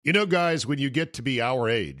You know, guys, when you get to be our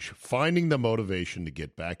age, finding the motivation to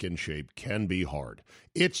get back in shape can be hard.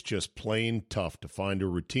 It's just plain tough to find a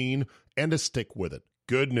routine and to stick with it.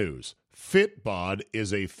 Good news. Fitbod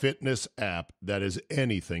is a fitness app that is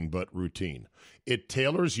anything but routine. It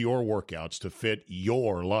tailors your workouts to fit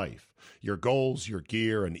your life, your goals, your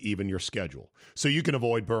gear, and even your schedule, so you can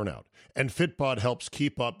avoid burnout. And Fitbod helps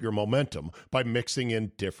keep up your momentum by mixing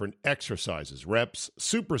in different exercises, reps,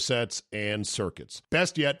 supersets, and circuits.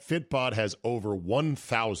 Best yet, Fitbod has over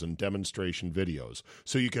 1,000 demonstration videos,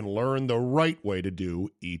 so you can learn the right way to do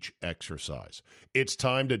each exercise. It's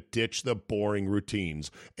time to ditch the boring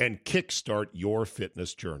routines and kickstart your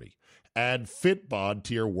fitness journey. Add Fitbod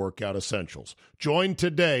to your workout essentials. Join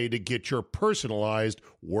today to get your personalized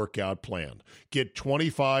workout plan. Get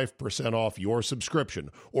 25% off your subscription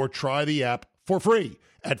or try the app for free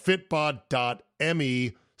at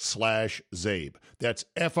fitbod.me/Zabe. That's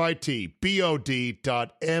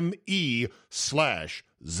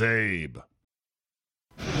fitbod.me/Zabe.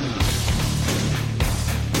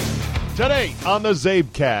 Today on the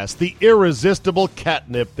Zabecast, the irresistible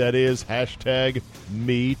catnip that is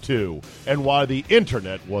 #MeToo, and why the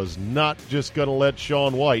internet was not just going to let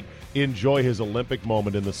Shaun White enjoy his Olympic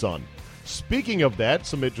moment in the sun. Speaking of that,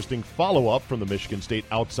 some interesting follow-up from the Michigan State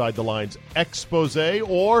Outside the Lines expose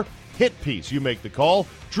or hit piece. You make the call.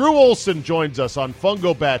 Drew Olson joins us on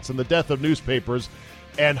Fungo Bats and the Death of Newspapers,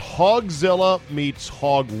 and Hogzilla meets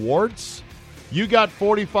Hogwarts. You got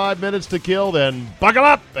 45 minutes to kill, then buckle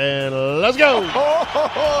up and let's go. Here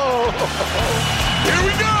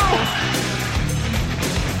we go.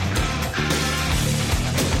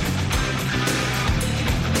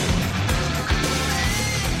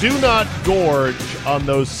 Do not gorge on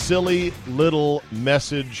those silly little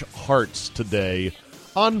message hearts today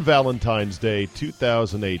on Valentine's Day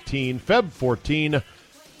 2018, Feb 14.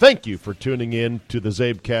 Thank you for tuning in to the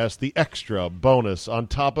Zabecast, the extra bonus on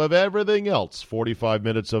top of everything else. 45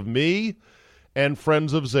 minutes of me and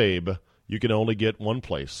friends of Zabe. You can only get one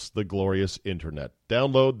place, the glorious internet.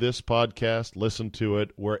 Download this podcast, listen to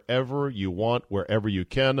it wherever you want, wherever you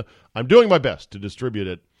can. I'm doing my best to distribute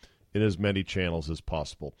it in as many channels as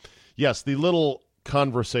possible. Yes, the little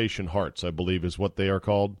conversation hearts, I believe, is what they are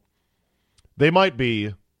called. They might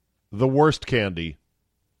be the worst candy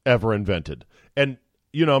ever invented. And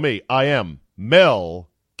you know me, I am Mel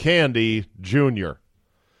Candy Jr.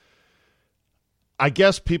 I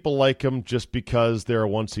guess people like them just because they're a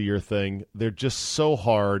once-a-year thing. They're just so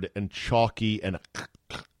hard and chalky and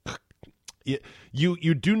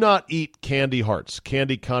you do not eat candy hearts,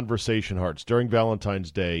 candy conversation hearts during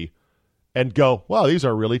Valentine's Day and go, wow, these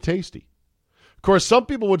are really tasty. Of course, some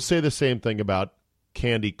people would say the same thing about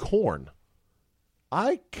candy corn.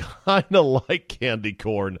 I kind of like candy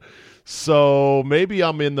corn, so maybe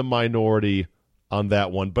I'm in the minority on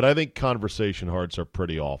that one, but I think conversation hearts are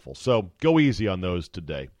pretty awful, so go easy on those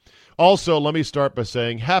today. Also, let me start by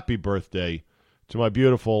saying happy birthday to my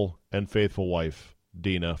beautiful and faithful wife,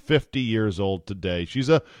 Dina, 50 years old today. She's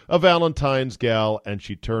a Valentine's gal, and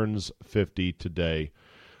she turns 50 today.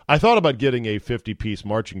 I thought about getting a 50-piece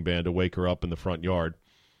marching band to wake her up in the front yard,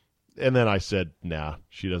 and then I said, nah,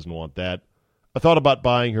 she doesn't want that. I thought about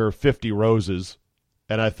buying her 50 roses,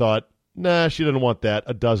 and I thought, nah, she didn't want that.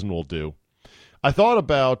 A dozen will do. I thought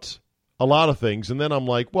about a lot of things, and then I'm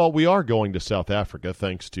like, well, we are going to South Africa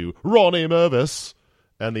thanks to Ronnie Mervis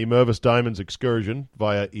and the Mervis Diamonds excursion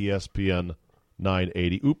via ESPN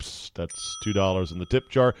 980. Oops, that's $2 in the tip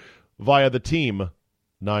jar. Via the Team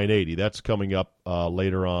 980. That's coming up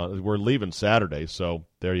later on. We're leaving Saturday, so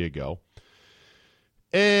there you go.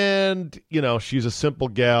 And, you know, she's a simple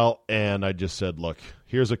gal, and I just said, look,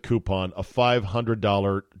 here's a coupon, a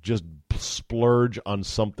 $500 just splurge on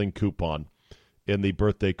something coupon in the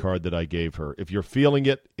birthday card that I gave her. If you're feeling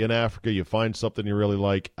it in Africa, you find something you really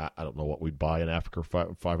like. I don't know what we'd buy in Africa,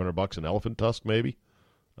 $500, an elephant tusk maybe,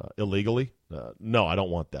 illegally. No, I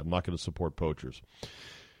don't want that. I'm not going to support poachers.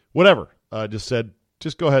 Whatever. I just said,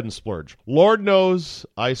 just go ahead and splurge. Lord knows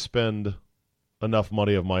I spend enough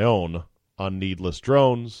money of my own on needless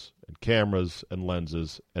drones and cameras and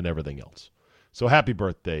lenses and everything else. So happy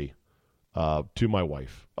birthday to my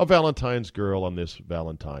wife, a Valentine's girl on this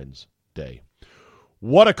Valentine's Day.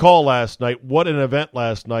 What a call last night. What an event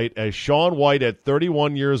last night as Shaun White at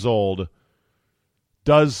 31 years old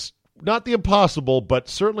does not the impossible, but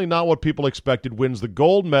certainly not what people expected, wins the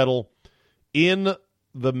gold medal in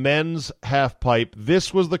the men's half pipe.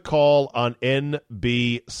 This was the call on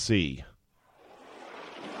NBC.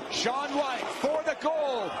 Shaun White for the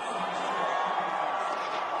gold.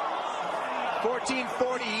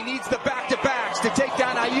 1440, he needs the back-to-backs to take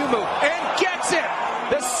down Ayumu, and gets it!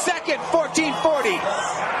 The second 1440.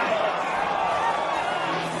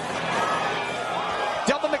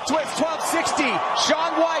 Double McTwist, 1260.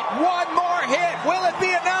 Shaun White, one more hit. Will it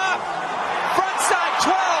be enough? Frontside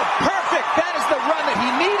 12, perfect. That is the run that he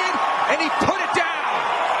needed, and he put it down.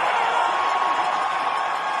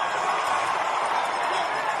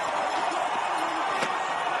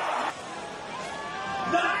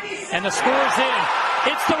 And the score's in.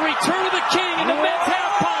 It's the return of the king in the men's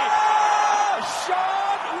half pipe.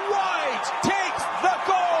 Shaun White takes the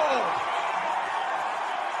gold.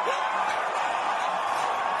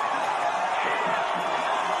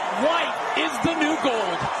 White is the new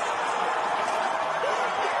gold.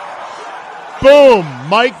 Boom!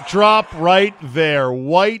 Mic drop right there.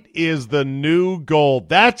 White is the new gold.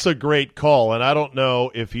 That's a great call, and I don't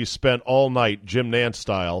know if he spent all night, Jim Nantz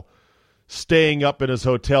style, staying up in his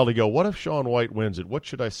hotel to go, what if Shaun White wins it? What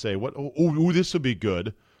should I say? This would be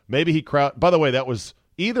good. Maybe he By the way, that was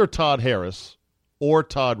either Todd Harris or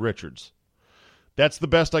Todd Richards. That's the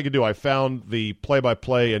best I could do. I found the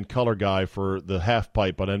play-by-play and color guy for the half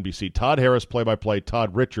pipe on NBC. Todd Harris, play-by-play,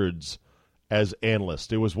 Todd Richards as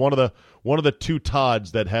analyst. It was one of the two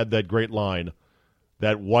Todds that had that great line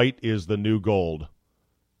that White is the new gold.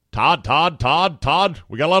 Todd.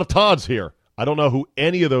 We got a lot of Todds here. I don't know who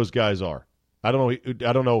any of those guys are. I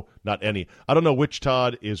don't know which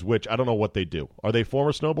Todd is which. I don't know what they do. Are they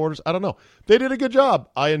former snowboarders? I don't know. They did a good job.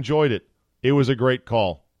 I enjoyed it. It was a great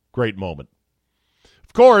call. Great moment.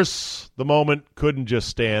 Of course, the moment couldn't just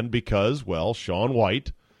stand because, well, Shaun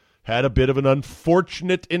White had a bit of an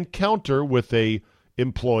unfortunate encounter with a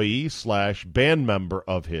employee/band member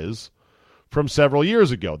of his from several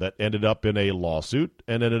years ago that ended up in a lawsuit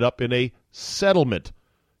and ended up in a settlement.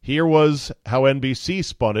 Here was how NBC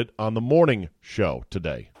spun it on the morning show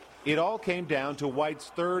today. It all came down to White's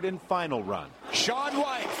third and final run. Shaun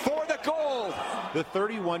White for the gold. The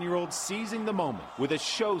 31-year-old seizing the moment with a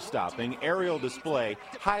show-stopping aerial display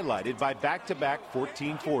highlighted by back-to-back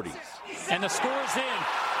 1440s. And the score's in.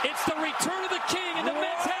 It's the return of the king in the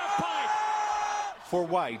men's half pipe. For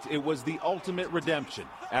White, it was the ultimate redemption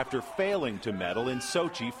after failing to medal in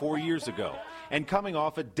Sochi 4 years ago and coming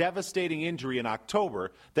off a devastating injury in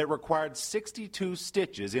October that required 62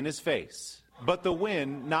 stitches in his face. But the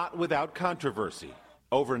win not without controversy.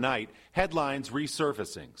 Overnight, headlines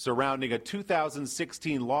resurfacing surrounding a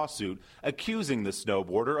 2016 lawsuit accusing the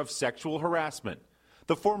snowboarder of sexual harassment.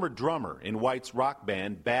 The former drummer in White's rock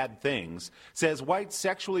band Bad Things says White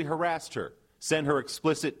sexually harassed her, sent her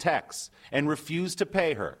explicit texts, and refused to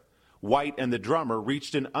pay her. White and the drummer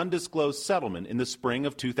reached an undisclosed settlement in the spring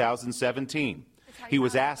of 2017. He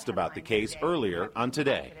was asked about the case earlier on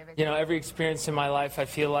Today. You know, every experience in my life, I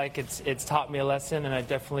feel like it's taught me a lesson, and I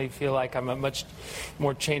definitely feel like I'm a much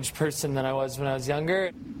more changed person than I was when I was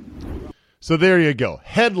younger. So there you go.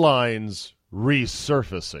 Headlines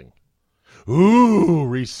resurfacing. Ooh,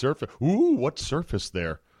 resurface. Ooh, what surface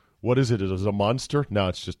there? What is it? Is it a monster? No,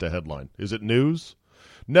 it's just a headline. Is it news?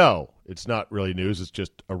 No, it's not really news. It's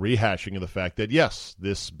just a rehashing of the fact that, yes,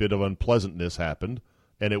 this bit of unpleasantness happened,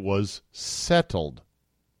 and it was settled.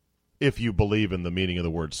 If you believe in the meaning of the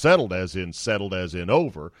word settled as in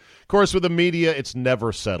over. Of course, with the media, it's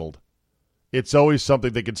never settled. It's always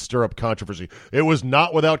something that can stir up controversy. It was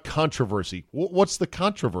not without controversy. What's the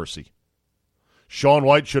controversy? Shaun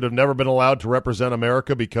White should have never been allowed to represent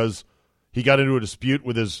America because he got into a dispute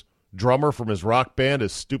with his drummer from his rock band,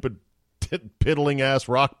 his stupid piddling-ass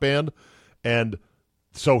rock band, and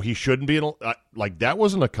so he shouldn't be like, that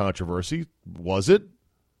wasn't a controversy, was it?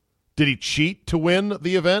 Did he cheat to win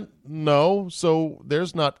the event? No, so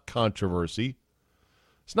there's not controversy.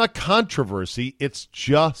 It's not controversy, it's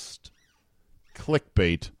just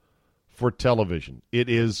clickbait for television. It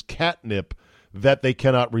is catnip that they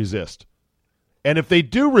cannot resist. And if they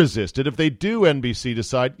do resist it, if they do, NBC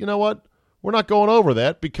decide, you know what, we're not going over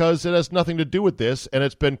that because it has nothing to do with this, and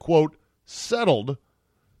it's been, quote, settled.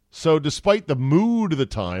 So despite the mood of the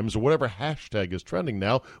times, or whatever hashtag is trending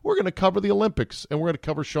now, we're going to cover the Olympics, and we're going to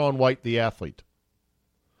cover Shaun White, the athlete.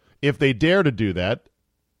 If they dare to do that,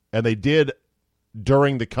 and they did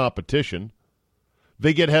during the competition,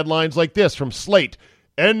 they get headlines like this from Slate.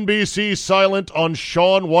 NBC silent on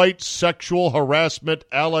Shaun White's sexual harassment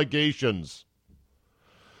allegations.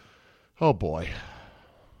 Oh, boy.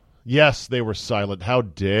 Yes, they were silent. How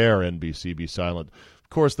dare NBC be silent? Of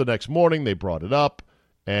course, the next morning they brought it up,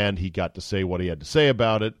 and he got to say what he had to say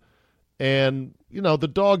about it. And, you know, the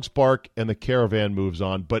dogs bark and the caravan moves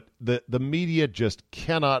on, but the media just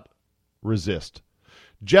cannot resist.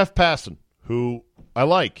 Jeff Passan, who I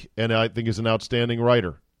like and I think is an outstanding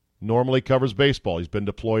writer, Normally covers baseball. He's been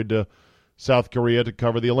deployed to South Korea to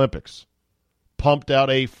cover the Olympics. Pumped out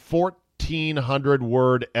a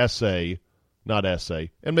 1,400-word essay. Not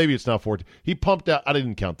essay. And maybe it's not 14. He pumped out, I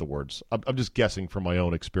didn't count the words. I'm just guessing from my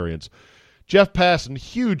own experience. Jeff Passan,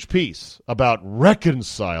 huge piece about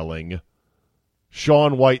reconciling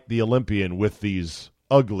Shaun White, the Olympian, with these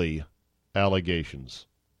ugly allegations.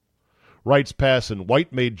 Writes Passan,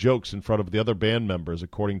 White made jokes in front of the other band members,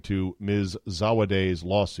 according to Ms. Zawadeh's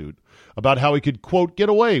lawsuit, about how he could, quote, get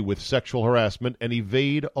away with sexual harassment and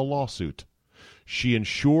evade a lawsuit. She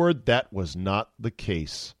ensured that was not the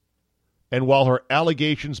case. And while her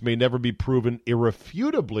allegations may never be proven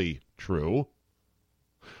irrefutably true,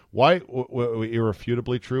 why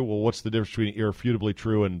irrefutably true? Well, what's the difference between irrefutably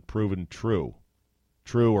true and proven true?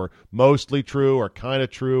 True or mostly true or kind of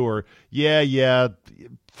true or yeah,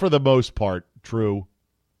 for the most part, true.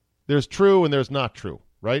 There's true and there's not true,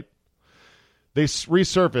 right? They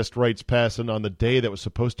resurfaced, writes Passan, on the day that was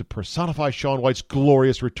supposed to personify Shaun White's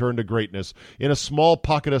glorious return to greatness in a small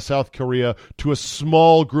pocket of South Korea to a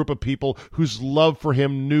small group of people whose love for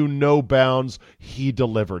him knew no bounds. He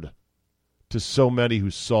delivered to so many who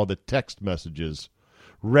saw the text messages,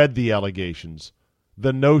 read the allegations.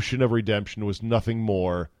 The notion of redemption was nothing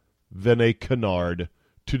more than a canard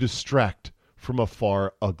to distract from a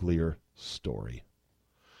far uglier story.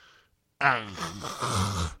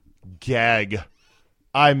 Gag.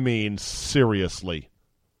 I mean, seriously.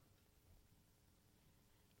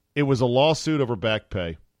 It was a lawsuit over back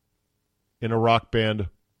pay in a rock band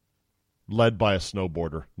led by a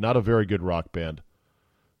snowboarder. Not a very good rock band.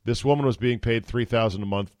 This woman was being paid $3,000 a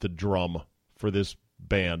month to drum for this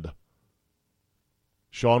band.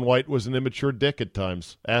 Shaun White was an immature dick at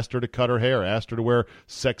times. Asked her to cut her hair. Asked her to wear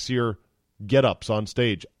sexier get-ups on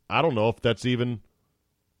stage. I don't know if that's even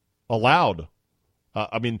allowed.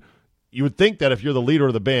 I mean, you would think that if you're the leader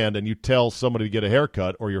of the band and you tell somebody to get a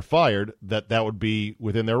haircut or you're fired, that would be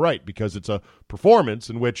within their right because it's a performance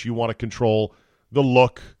in which you want to control the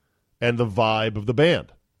look and the vibe of the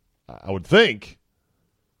band. I would think.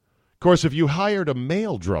 Of course, if you hired a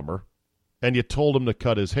male drummer and you told him to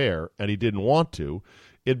cut his hair and he didn't want to,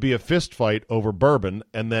 it'd be a fist fight over bourbon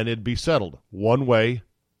and then it'd be settled one way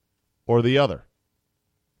or the other.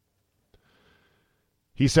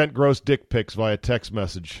 He sent gross dick pics via text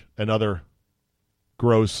message and other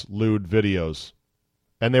gross, lewd videos.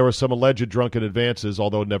 And there were some alleged drunken advances,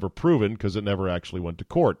 although never proven because it never actually went to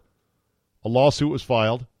court. A lawsuit was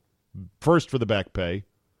filed, first for the back pay,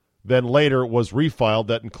 then later was refiled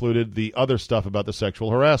that included the other stuff about the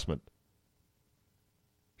sexual harassment.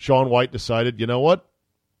 Shaun White decided, you know what?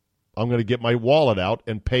 I'm going to get my wallet out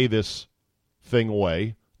and pay this thing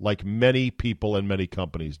away like many people and many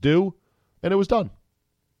companies do, and it was done.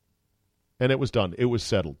 And it was done. It was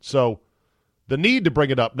settled. So the need to bring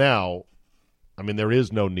it up now, I mean, there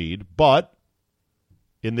is no need, but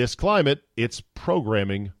in this climate, it's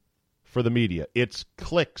programming for the media. It's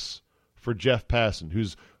clicks for Jeff Passan,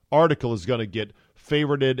 whose article is going to get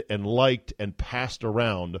favorited and liked and passed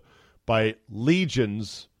around by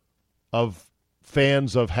legions of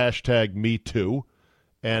fans of hashtag #MeToo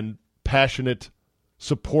and passionate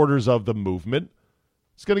supporters of the movement.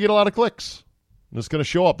 It's going to get a lot of clicks. And it's going to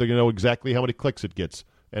show up. They're going to know exactly how many clicks it gets.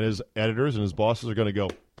 And his editors and his bosses are going to go,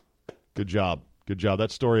 good job. Good job.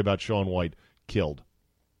 That story about Shaun White killed.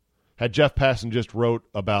 Had Jeff Passan just wrote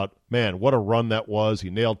about, man, what a run that was. He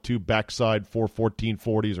nailed 2 backside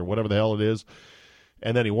 414-40s or whatever the hell it is.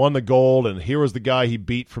 And then he won the gold. And here was the guy he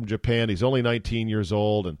beat from Japan. He's only 19 years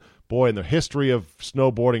old. And boy, in the history of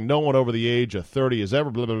snowboarding, no one over the age of 30 has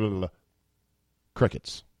ever blah, blah, blah, blah.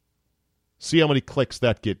 Crickets. See how many clicks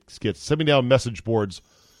that gets. Send me down message boards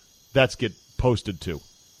that's get posted to.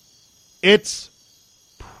 It's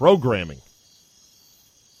programming.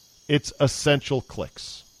 It's essential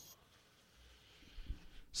clicks.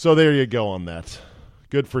 So there you go on that.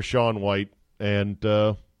 Good for Shaun White. And,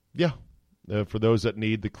 for those that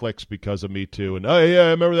need the clicks because of Me Too. And, oh, yeah, I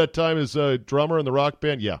remember that time as a drummer in the rock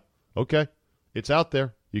band. Yeah, okay. It's out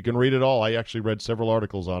there. You can read it all. I actually read several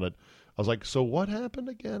articles on it. I was like, so what happened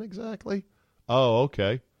again exactly? Oh,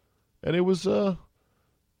 okay. And it was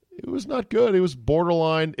not good. It was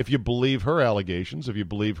borderline, if you believe her allegations, if you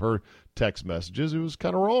believe her text messages, it was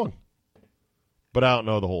kind of wrong. But I don't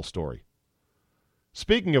know the whole story.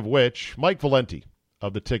 Speaking of which, Mike Valenti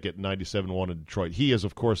of the Ticket 97.1 in Detroit. He is,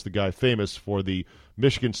 of course, the guy famous for the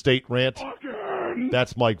Michigan State rant. Again.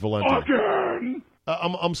 That's Mike Valenti. Again.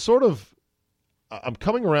 I'm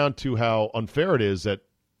coming around to how unfair it is that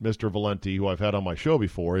Mr. Valenti, who I've had on my show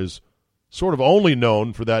before, is sort of only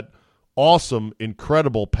known for that awesome,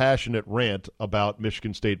 incredible, passionate rant about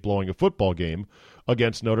Michigan State blowing a football game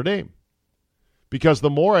against Notre Dame. Because the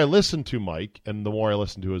more I listen to Mike and the more I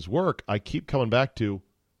listen to his work, I keep coming back to,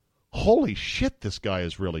 holy shit, this guy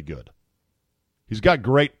is really good. He's got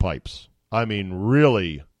great pipes. I mean,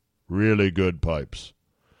 really, really good pipes.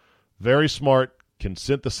 Very smart, can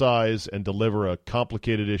synthesize and deliver a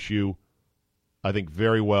complicated issue, I think,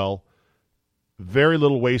 very well. Very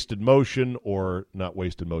little wasted motion, or not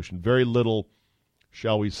wasted motion, very little,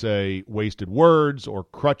 shall we say, wasted words or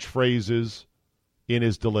crutch phrases in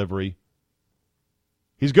his delivery.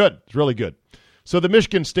 He's good. He's really good. So the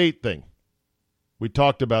Michigan State thing, we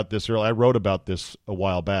talked about this earlier. I wrote about this a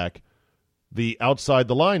while back. The outside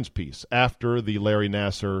the lines piece after the Larry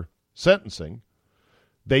Nassar sentencing,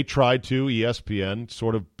 they tried to, ESPN,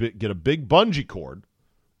 sort of get a big bungee cord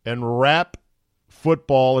and wrap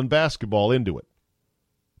football and basketball into it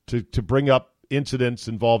to bring up incidents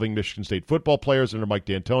involving Michigan State football players under Mike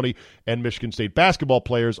D'Antoni and Michigan State basketball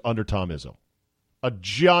players under Tom Izzo. A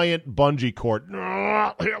giant bungee cord.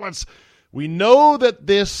 We know that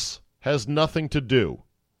this has nothing to do.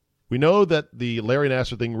 We know that the Larry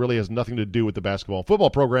Nassar thing really has nothing to do with the basketball and football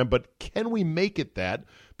program, but can we make it that?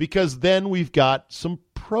 Because then we've got some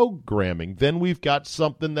programming. Then we've got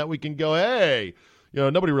something that we can go, hey,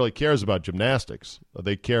 nobody really cares about gymnastics.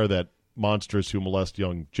 They care that monsters who molest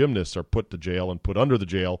young gymnasts are put to jail and put under the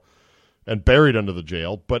jail and buried under the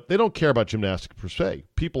jail, but they don't care about gymnastics per se.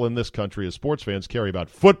 People in this country as sports fans care about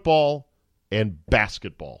football and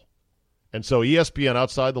basketball. And so ESPN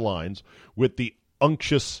outside the lines with the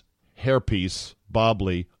unctuous hairpiece, Bob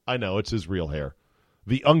Lee. I know, it's his real hair.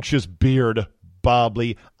 The unctuous beard, Bob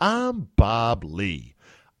Lee. I'm Bob Lee.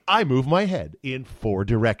 I move my head in 4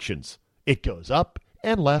 directions. It goes up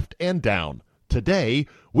and left and down. Today,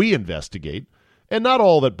 we investigate, and not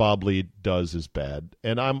all that Bob Lee does is bad,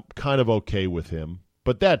 and I'm kind of okay with him.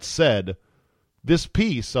 But that said, this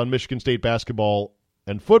piece on Michigan State basketball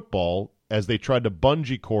and football, as they tried to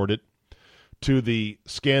bungee cord it to the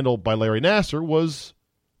scandal by Larry Nassar, was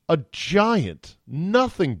a giant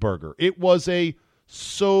nothing burger. It was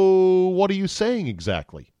so what are you saying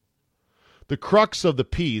exactly? The crux of the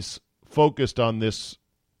piece focused on this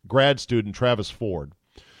grad student, Travis Ford,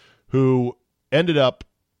 who ended up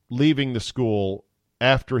leaving the school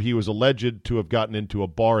after he was alleged to have gotten into a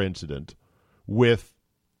bar incident with,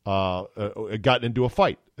 gotten into a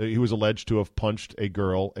fight. He was alleged to have punched a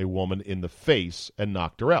woman in the face and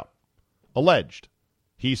knocked her out. Alleged.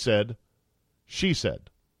 He said, she said.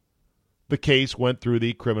 The case went through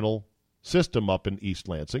the criminal system up in East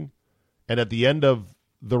Lansing, and at the end of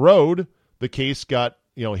the road, the case got,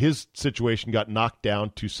 his situation got knocked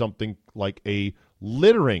down to something like a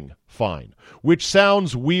littering fine, which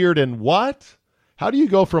sounds weird. And what? How do you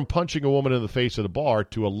go from punching a woman in the face at a bar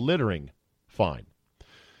to a littering fine?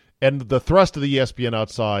 And the thrust of the ESPN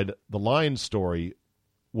outside the lines story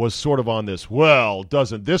was sort of on this, well,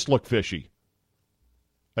 doesn't this look fishy?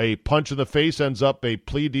 A punch in the face ends up a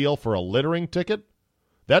plea deal for a littering ticket?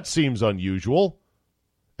 That seems unusual.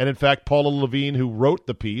 And in fact, Paula Levine, who wrote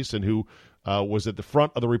the piece and who was at the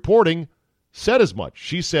front of the reporting, said as much.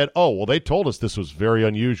 She said, they told us this was very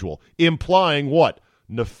unusual, implying what?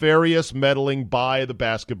 Nefarious meddling by the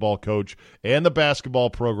basketball coach and the basketball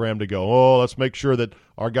program to go, let's make sure that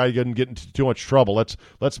our guy didn't get into too much trouble.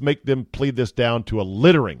 Let's make them plead this down to a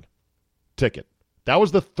littering ticket. That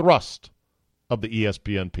was the thrust of the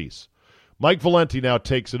ESPN piece. Mike Valenti now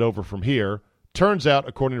takes it over from here. Turns out,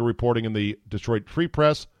 according to reporting in the Detroit Free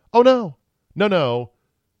Press, no.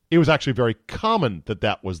 It was actually very common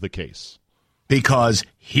that was the case. Because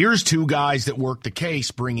here's 2 guys that work the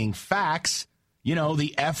case bringing facts,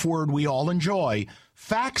 the F word we all enjoy,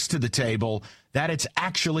 facts to the table that it's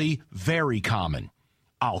actually very common.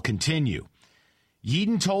 I'll continue.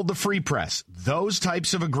 Yeadon told the Free Press, those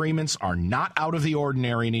types of agreements are not out of the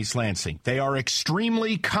ordinary in East Lansing. They are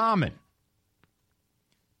extremely common.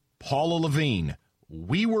 Paula Levine,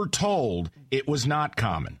 we were told it was not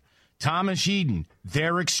common. Thomas Yeadon,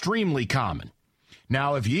 they're extremely common.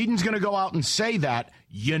 Now, if Yeadon's going to go out and say that,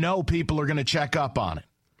 people are going to check up on it.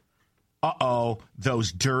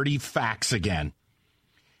 Those dirty facts again.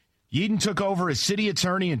 Yeadon took over as city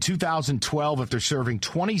attorney in 2012 after serving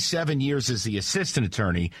 27 years as the assistant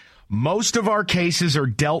attorney. Most of our cases are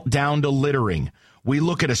dealt down to littering. We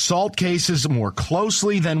look at assault cases more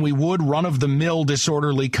closely than we would run-of-the-mill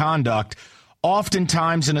disorderly conduct.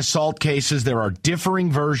 Oftentimes in assault cases, there are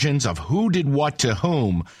differing versions of who did what to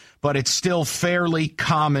whom, but it's still fairly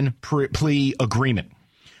common plea agreement.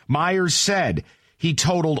 Myers said he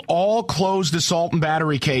totaled all closed assault and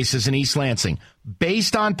battery cases in East Lansing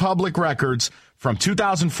based on public records from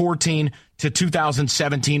 2014 to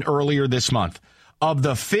 2017 earlier this month. Of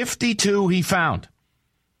the 52 he found,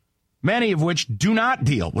 many of which do not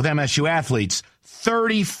deal with MSU athletes,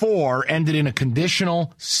 34 ended in a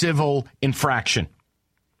conditional civil infraction.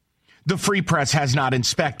 The Free Press has not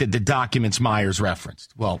inspected the documents Myers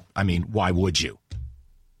referenced. Well, I mean, why would you?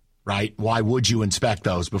 Right? Why would you inspect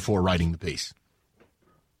those before writing the piece?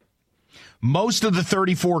 Most of the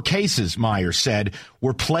 34 cases, Myers said,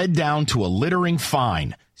 were pled down to a littering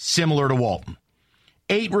fine, similar to Walton.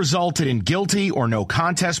 8 resulted in guilty or no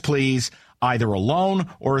contest pleas, either alone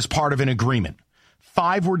or as part of an agreement.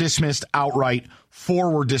 5 were dismissed outright. 4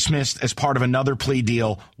 were dismissed as part of another plea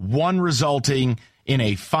deal, 1 resulting in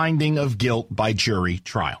a finding of guilt by jury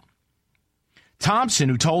trial. Thompson,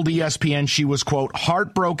 who told ESPN she was, quote,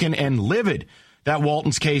 heartbroken and livid that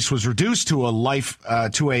Walton's case was reduced to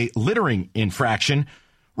a littering infraction,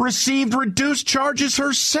 received reduced charges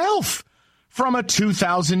herself from a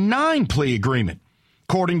 2009 plea agreement.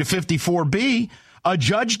 According to 54B, a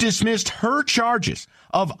judge dismissed her charges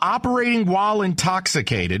of operating while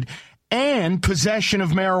intoxicated and possession of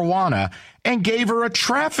marijuana and gave her a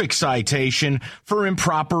traffic citation for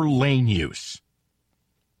improper lane use.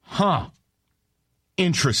 Huh.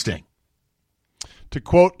 Interesting. To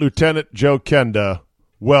quote Lieutenant Joe Kenda,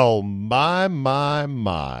 well, my.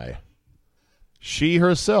 She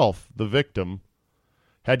herself, the victim,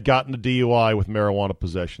 had gotten a DUI with marijuana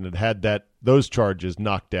possession and had those charges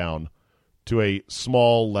knocked down to a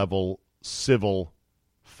small level civil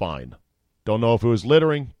fine. Don't know if it was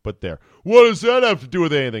littering, but there. What does that have to do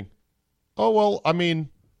with anything? Oh, well, I mean,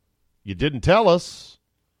 you didn't tell us.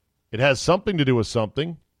 It has something to do with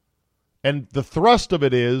something. And the thrust of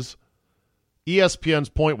it is, ESPN's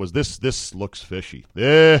point was, this looks fishy.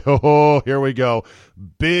 Here we go.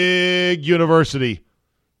 Big university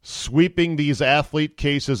sweeping these athlete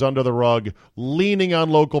cases under the rug, leaning on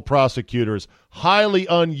local prosecutors, highly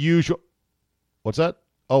unusual. What's that?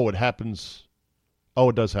 Oh, it happens. Oh,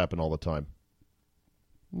 it does happen all the time.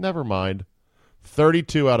 Never mind.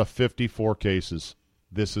 32 out of 54 cases.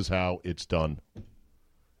 This is how it's done.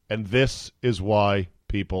 And this is why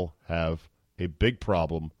people have a big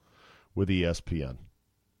problem with ESPN.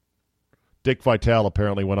 Dick Vitale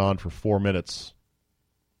apparently went on for 4 minutes.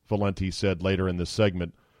 Valenti said later in this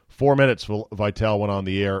segment, 4 minutes Vitale went on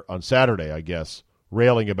the air on Saturday, I guess,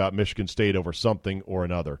 railing about Michigan State over something or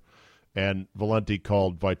another. And Valenti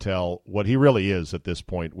called Vitale what he really is at this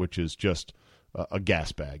point, which is just a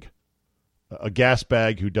gas bag. A gas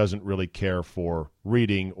bag who doesn't really care for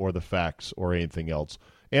reading or the facts or anything else.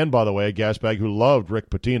 And, by the way, a gas bag who loved Rick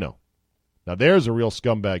Pitino. Now, there's a real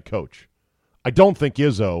scumbag coach. I don't think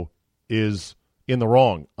Izzo is in the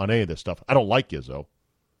wrong on any of this stuff. I don't like Izzo,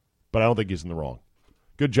 but I don't think he's in the wrong.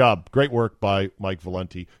 Good job. Great work by Mike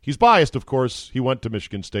Valenti. He's biased, of course. He went to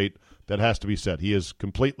Michigan State. That has to be said. He is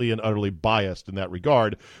completely and utterly biased in that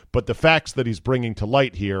regard, but the facts that he's bringing to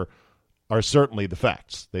light here are certainly the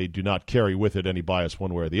facts. They do not carry with it any bias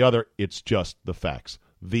one way or the other. It's just the facts.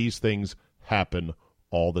 These things happen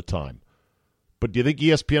all the time. But do you think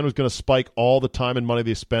ESPN was going to spike all the time and money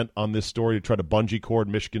they spent on this story to try to bungee cord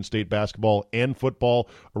Michigan State basketball and football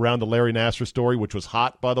around the Larry Nassar story, which was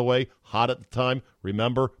hot, by the way, hot at the time?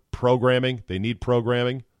 Remember, programming. They need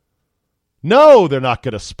programming. No, they're not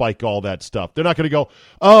going to spike all that stuff. They're not going to go,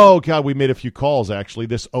 oh, God, we made a few calls, actually.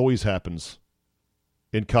 This always happens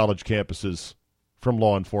in college campuses from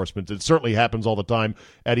law enforcement. It certainly happens all the time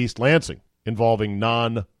at East Lansing involving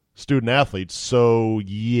non-student athletes. So,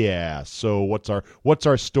 yeah. So what's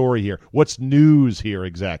our story here? What's news here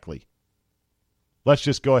exactly? Let's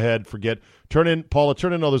just go ahead, Paula,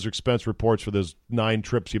 turn in all those expense reports for those 9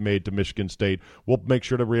 trips you made to Michigan State. We'll make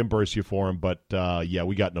sure to reimburse you for them, but, yeah,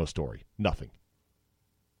 we got no story. Nothing.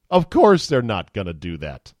 Of course they're not going to do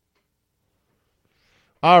that.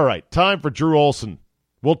 All right, time for Drew Olson.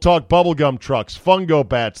 We'll talk bubblegum trucks, fungo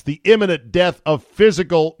bats, the imminent death of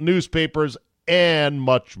physical newspapers, and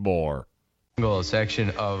much more.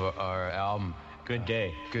 Section of our album, Good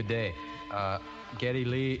Day. Good Day. Geddy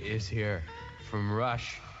Lee is here. From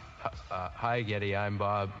Rush. Hi, Geddy. I'm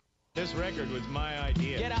Bob. This record was my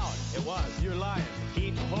idea. Get out. It was. You're lying.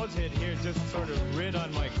 Keith Hosehead here just sort of rid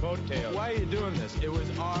on my coattails. Why are you doing this? It was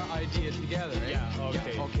our idea together, right? Yeah,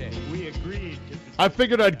 okay. Yeah, okay. We agreed. I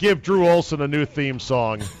figured I'd give Drew Olson a new theme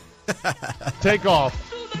song. Take off.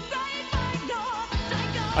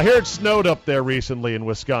 I hear it snowed up there recently in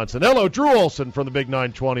Wisconsin. Hello, Drew Olson from the Big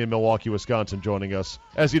 920 in Milwaukee, Wisconsin, joining us,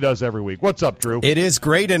 as he does every week. What's up, Drew? It is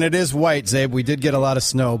great, and it is white, Zabe. We did get a lot of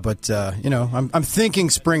snow, but, I'm thinking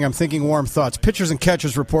spring. I'm thinking warm thoughts. Pitchers and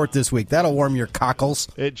catchers report this week. That'll warm your cockles.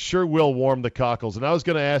 It sure will warm the cockles, and I was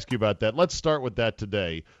going to ask you about that. Let's start with that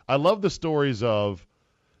today. I love the stories of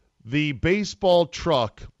the baseball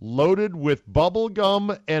truck loaded with bubble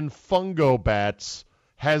gum and fungo bats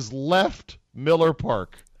has left Miller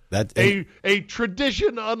Park. A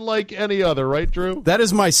tradition unlike any other, right, Drew? That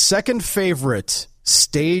is my second favorite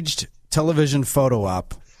staged television photo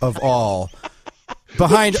op of all.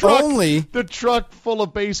 Behind the truck full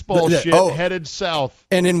of baseball shit headed south.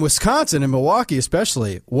 And in Wisconsin, in Milwaukee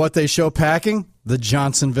especially, what they show packing? The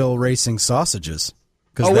Johnsonville Racing sausages.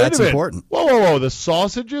 Because that's important. Whoa. The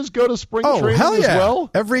sausages go to spring training hell yeah. as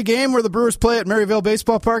well? Every game where the Brewers play at Maryville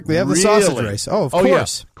Baseball Park, they have the sausage race. Oh, of course.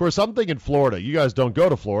 Yeah. Of course, I'm thinking Florida. You guys don't go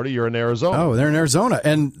to Florida. You're in Arizona. Oh, they're in Arizona.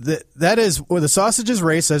 And that is where the sausages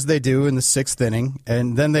race, as they do in the sixth inning.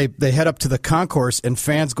 And then they head up to the concourse, and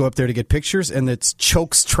fans go up there to get pictures, and it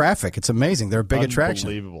chokes traffic. It's amazing. They're a big attraction.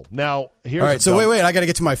 Unbelievable. Now, here's all right, so wait. I got to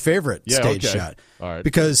get to my favorite stage okay. shot. All right.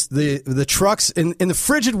 Because the trucks in the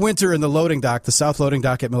frigid winter in the loading dock, the South Loading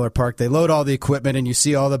Dock at Miller Park, they load all the equipment, and you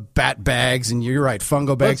see all the bat bags, and you're right,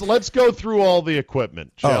 fungo bags. Let's go through all the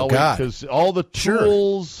equipment, shall we? Because all the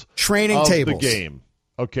tools, training tables, the game.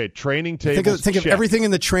 Okay, training tables. Think of everything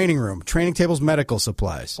in the training room. Training tables, medical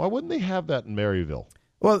supplies. Why wouldn't they have that in Maryville?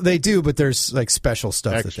 Well, they do, but there's like special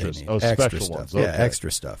stuff Extras. that they need. Oh, extra special stuff. ones. Okay. Yeah,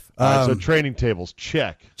 extra stuff. All right, so training tables,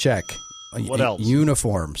 check. What else?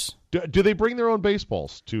 Uniforms. Do they bring their own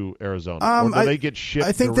baseballs to Arizona, or do they get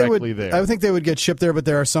shipped directly there? I think they would get shipped there, but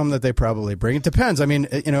there are some that they probably bring. It depends. I mean,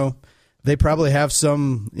 they probably have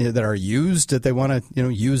some that are used that they want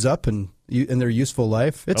to use up in their useful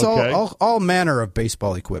life. It's all manner of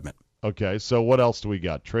baseball equipment. Okay, so what else do we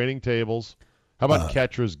got? Training tables. How about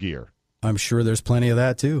catcher's gear? I'm sure there's plenty of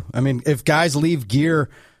that too. I mean, if guys leave gear.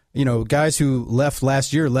 Guys who left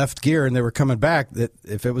last year left gear and they were coming back, that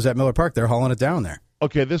if it was at Miller Park, they're hauling it down there.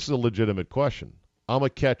 Okay, this is a legitimate question. I'm a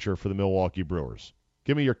catcher for the Milwaukee Brewers.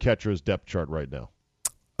 Give me your catcher's depth chart right now.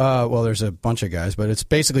 Well, there's a bunch of guys, but it's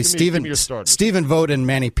basically Steven Vogt and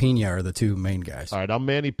Manny Pina are the two main guys. All right, I'm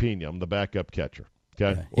Manny Pina. I'm the backup catcher.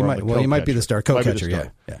 Okay, he might be the star co-catcher.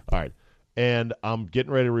 Yeah. All right, and I'm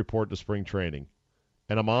getting ready to report to spring training.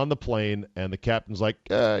 And I'm on the plane, and the captain's like,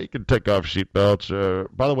 you can take off seatbelts.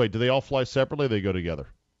 By the way, do they all fly separately or do they go together?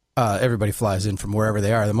 Everybody flies in from wherever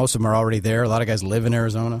they are. Most of them are already there. A lot of guys live in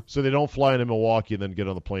Arizona. So they don't fly into Milwaukee and then get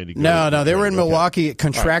on the plane to go? No, they were in Milwaukee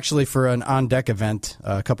contractually for an on-deck event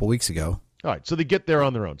a couple weeks ago. All right, so they get there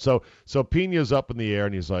on their own. So Pina's up in the air,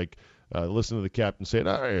 and he's like, listen to the captain saying,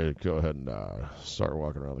 all right, go ahead and start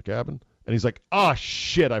walking around the cabin. And he's like,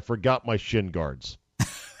 shit, I forgot my shin guards.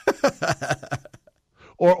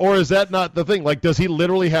 Or is that not the thing? Like, does he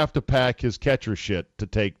literally have to pack his catcher shit to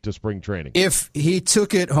take to spring training? If he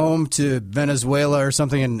took it home to Venezuela or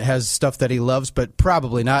something and has stuff that he loves, but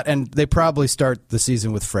probably not. And they probably start the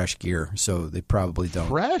season with fresh gear, so they probably don't.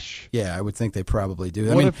 Fresh? Yeah, I would think they probably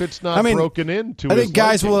do. What if it's not broken into? I think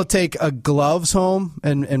guys will take gloves home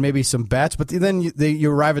and maybe some bats, but then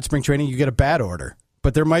you arrive at spring training, you get a bat order.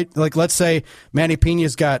 But there might, let's say Manny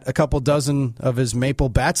Pina's got a couple dozen of his maple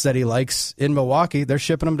bats that he likes in Milwaukee. They're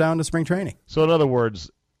shipping them down to spring training. So, in other words,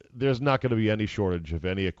 there's not going to be any shortage of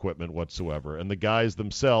any equipment whatsoever, and the guys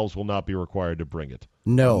themselves will not be required to bring it.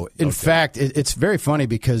 No. In fact, it's very funny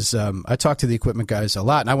because I talk to the equipment guys a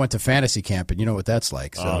lot, and I went to fantasy camp, and you know what that's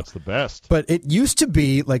like. So. Oh, it's the best. But it used to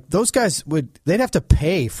be, like, those guys they'd have to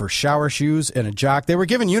pay for shower shoes and a jock. They were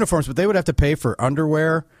given uniforms, but they would have to pay for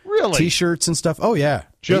underwear. Really? T-shirts and stuff. Oh, yeah.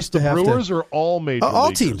 Just the Brewers or all major all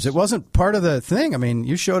leaguers? Teams. It wasn't part of the thing. I mean,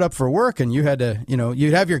 you showed up for work and you had to,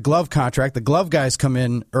 you'd have your glove contract. The glove guys come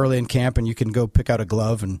in early in camp and you can go pick out a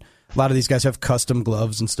glove. And a lot of these guys have custom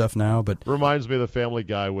gloves and stuff now. But reminds me of the Family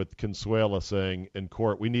Guy with Consuela saying in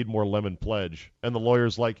court, we need more lemon pledge. And the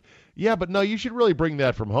lawyer's like, yeah, but no, you should really bring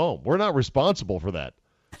that from home. We're not responsible for that.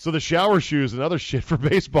 So the shower shoes and other shit for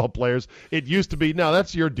baseball players, it used to be, no,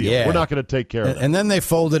 that's your deal. Yeah. We're not going to take care of that. And then they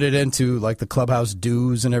folded it into like the clubhouse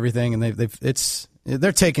dues and everything, and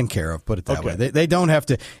they're taken care of. Put it that way. They don't have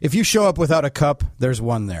to. If you show up without a cup, there's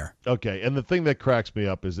one there. Okay. And the thing that cracks me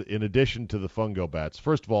up is, in addition to the fungo bats,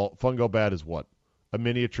 first of all, fungo bat is what? A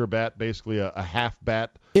miniature bat, basically a half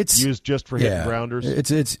bat. It's used just for hitting grounders.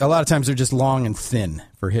 It's a lot of times they're just long and thin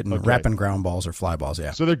for hitting wrapping ground balls or fly balls.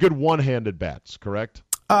 Yeah. So they're good one-handed bats, correct?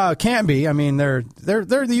 Can be. I mean, they're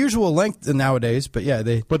the usual length nowadays, but yeah,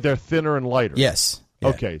 But they're thinner and lighter. Yes. Yeah.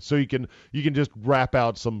 Okay, so you can just wrap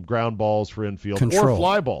out some ground balls for infield Control. or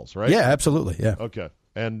fly balls, right? Yeah, absolutely. Yeah. Okay.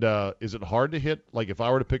 And is it hard to hit? Like if I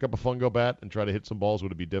were to pick up a fungo bat and try to hit some balls,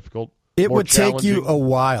 would it be difficult? It More would take you challenging? a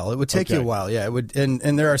while. It would take you Okay. a while. Yeah, it would. And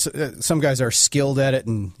there are some guys are skilled at it,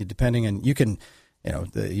 and depending on you can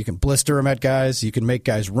blister them at guys. You can make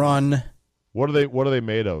guys run. What are they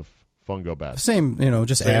made of? Fungo bats. Same,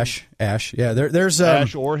 just Same? ash. Yeah, there's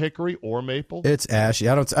Ash or hickory or maple. It's ash.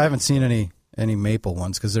 Yeah, I haven't seen any maple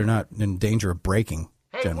ones because they're not in danger of breaking.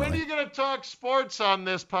 Hey, generally. when are you going to talk sports on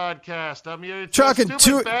this podcast? I mean, it's Talking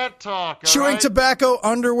stupid bat talk. all chewing right? tobacco,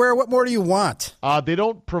 underwear. What more do you want? They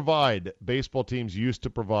don't provide. Baseball teams used to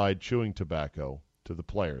provide chewing tobacco to the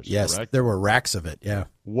players. Yes, correct? there were racks of it. Yeah.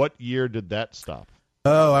 What year did that stop?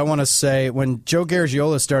 Oh, I want to say when Joe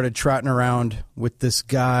Garagiola started trotting around with this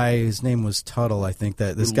guy, his name was Tuttle, I think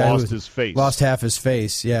that this Who guy lost his face. lost half his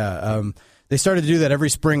face. Yeah, they started to do that every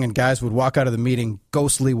spring, and guys would walk out of the meeting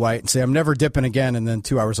ghostly white and say, "I'm never dipping again." And then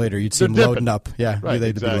 2 hours later, you'd see They're them dipping. loading up. Yeah, Right, they'd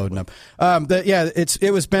exactly. be loading up.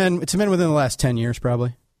 It's been within the last 10 years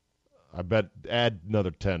probably. I bet add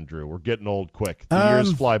another 10, Drew. We're getting old quick. The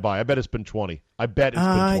years fly by. I bet it's been 20. I bet it's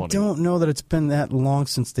been 20. I don't know that it's been that long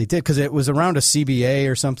since they did because it was around a CBA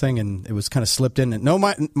or something, and it was kind of slipped in. And no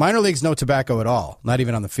minor leagues, no tobacco at all. Not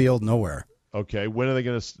even on the field, nowhere. Okay, when are they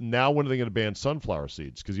going to ban sunflower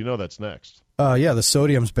seeds? Because that's next. Yeah, the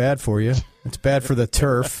sodium's bad for you. It's bad for the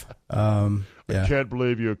turf. Yeah. I can't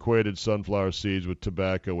believe you equated sunflower seeds with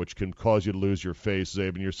tobacco, which can cause you to lose your face,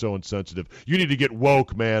 Zabin. You're so insensitive. You need to get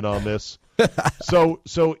woke, man, on this.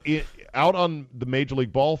 Out on the Major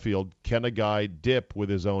League ball field, can a guy dip with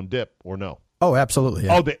his own dip or no? Oh, absolutely.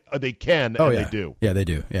 Yeah. Oh, they can, Oh, and yeah. they do. Yeah, they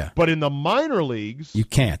do. Yeah. But in the minor leagues, You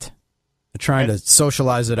can't. They're trying to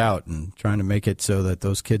socialize it out and trying to make it so that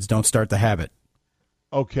those kids don't start the habit.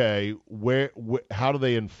 okay, how do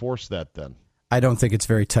they enforce that then? I don't think it's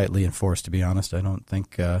very tightly enforced, to be honest. I don't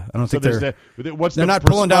think they're What's they're the not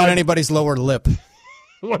pulling down prescribed- anybody's lower lip.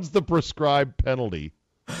 What's the prescribed penalty?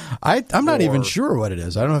 I'm not even Or- sure what it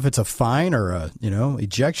is. I don't know if it's a fine or a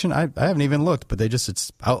ejection. I haven't even looked, but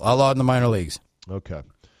it's outlawed in the minor leagues. Okay.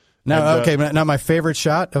 Now, And, now my favorite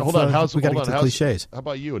shot of hold on. we got to get to the cliches. How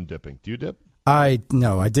about you in dipping? Do you dip? I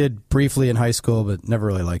did briefly in high school, but never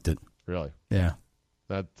really liked it. Really? Yeah.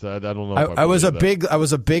 That I don't know. If I was believe that. I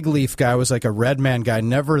was a big leaf guy. I was like a red man guy,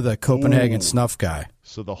 never the Copenhagen Ooh. snuff guy.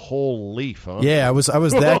 So the whole leaf, huh? Yeah, I was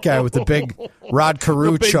that guy with the big Rod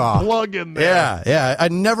Carew The big chaw. plug in there. Yeah. I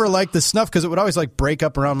never liked the snuff because it would always break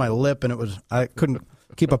up around my lip, and I couldn't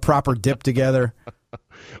keep a proper dip together.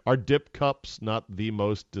 Are dip cups not the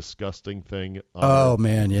most disgusting thing? Oh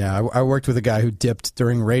man, yeah. I worked with a guy who dipped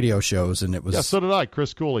during radio shows, and it was So did I.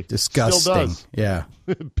 Chris Cooley. disgusting. Still does. Yeah.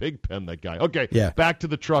 Big pen, that guy. Okay. Yeah. Back to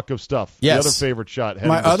the truck of stuff. Yes. The other favorite shot. heading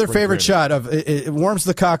My to other spring favorite training. shot of it warms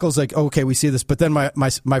the cockles. Like, okay, we see this, but then my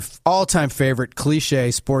all-time favorite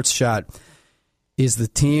cliche sports shot is the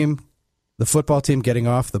football team getting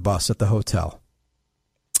off the bus at the hotel.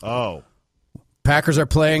 Oh. Packers are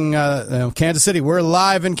playing Kansas City. We're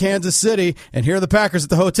live in Kansas City, and here are the Packers at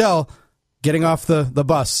the hotel getting off the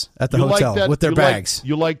bus at the You hotel like that, with their bags.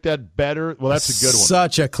 You like that better? Well, that's a good one.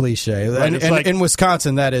 Such a cliche. Right, And it's like- in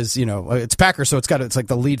Wisconsin, that is, it's Packers, so it's like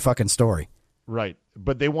the lead fucking story. Right.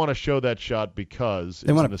 But they want to show that shot because it's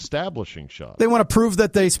an establishing shot. They want to prove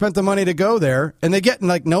that they spent the money to go there, and they get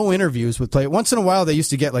no interviews with play. Once in a while, they used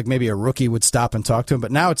to get maybe a rookie would stop and talk to him,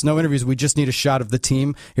 but now it's no interviews. We just need a shot of the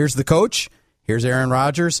team. Here's the coach. Here's Aaron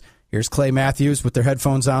Rodgers. Here's Clay Matthews with their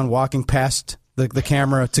headphones on, walking past the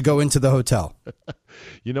camera to go into the hotel.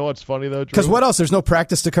 You know what's funny, though, Drew? Because what else? There's no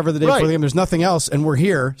practice to cover the day Right. before the game. There's nothing else, and we're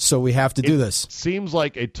here, so we have to do this. Seems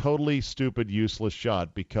like a totally stupid, useless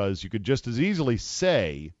shot because you could just as easily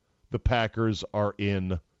say the Packers are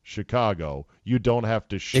in Chicago. You don't have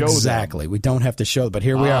to show Exactly. We don't have to show, but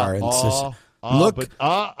here we are. And it's just, look.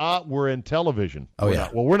 But we're in television. Oh, We're yeah.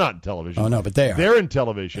 not- well, we're not in television. Oh, no, but they are. They're in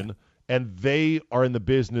television, and they are in the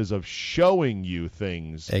business of showing you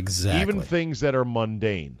things. Exactly. Even things that are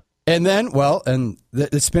mundane. And then,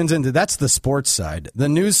 it spins into that's the sports side. The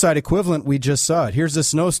news side equivalent, we just saw it. Here's a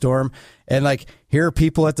snowstorm, and here are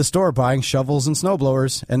people at the store buying shovels and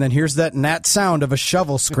snowblowers, and then here's that gnat sound of a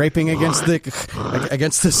shovel scraping against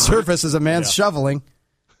the surface as a man's shoveling.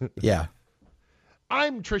 Yeah.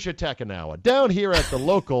 I'm Tricia Takanawa. Down here at the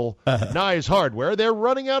local Nye Hardware, they're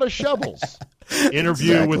running out of shovels.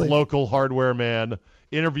 Interview Exactly. with local hardware man.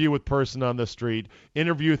 Interview with person on the street.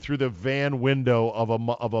 Interview through the van window of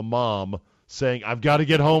a mom saying, "I've got to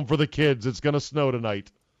get home for the kids. It's going to snow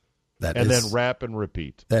tonight." Then wrap and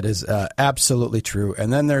repeat. That is absolutely true.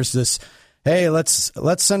 And then there's this, hey, let's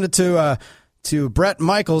send it to to Brett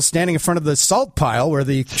Michaels standing in front of the salt pile where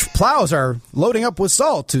the plows are loading up with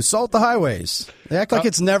salt to salt the highways. They act like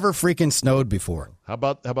it's never freaking snowed before. How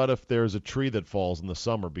about if there's a tree that falls in the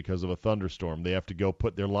summer because of a thunderstorm? They have to go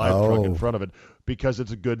put their live truck in front of it because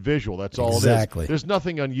it's a good visual. That's all Exactly. it is. There's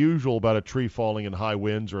nothing unusual about a tree falling in high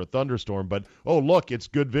winds or a thunderstorm, but, oh, look, it's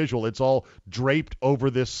good visual. It's all draped over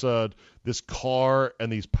this this car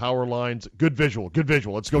and these power lines. Good visual. Good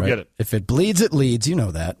visual. Let's go get it. If it bleeds, it leads. You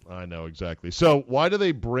know that. I know, exactly. So why do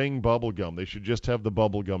they bring bubble gum? They should just have the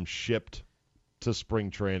bubble gum shipped to spring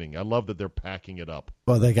training. I love that they're packing it up.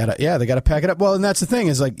 Well, they gotta pack it up. Well, and that's the thing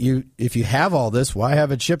is like if you have all this, why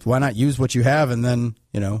have it shipped? Why not use what you have and then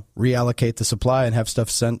reallocate the supply and have stuff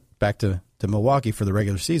sent back to Milwaukee for the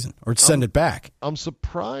regular season or send it back? I'm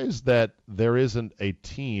surprised that there isn't a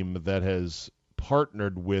team that has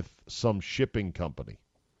partnered with some shipping company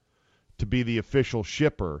to be the official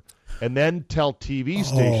shipper and then tell TV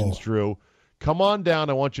stations, Drew, come on down.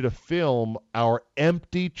 I want you to film our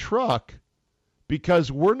empty truck.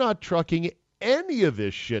 Because we're not trucking any of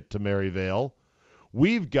this shit to Maryvale.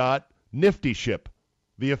 We've got Nifty Ship,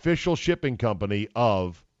 the official shipping company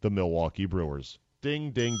of the Milwaukee Brewers.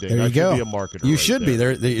 Ding, ding, ding. There you go. Should be a marketer. You right should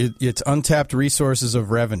there. be. It's untapped resources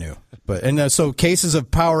of revenue. So cases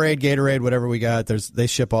of Powerade, Gatorade, whatever we got, they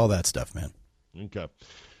ship all that stuff, man. Okay.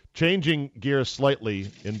 Changing gears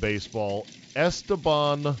slightly in baseball,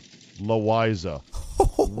 Esteban Loaiza.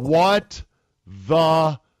 What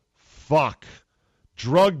the fuck?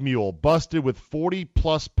 Drug mule busted with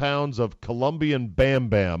 40-plus pounds of Colombian Bam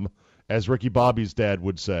Bam, as Ricky Bobby's dad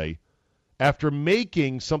would say, after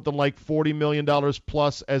making something like $40 million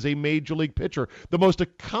plus as a major league pitcher, the most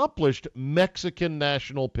accomplished Mexican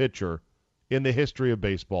national pitcher in the history of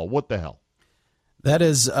baseball. What the hell? That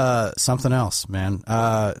is something else, man.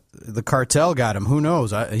 The cartel got him. Who knows?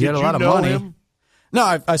 He had a lot of know money. Him?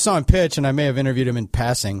 No, I saw him pitch, and I may have interviewed him in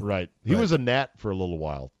passing. Right. He was a Nat for a little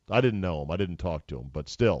while. I didn't know him. I didn't talk to him, but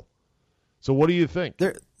still. So what do you think?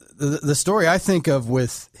 The story I think of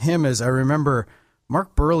with him is I remember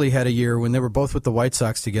Mark Burley had a year when they were both with the White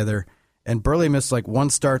Sox together, and Burley missed like one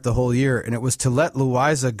start the whole year, and it was to let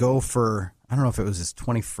Loaiza go for, I don't know if it was his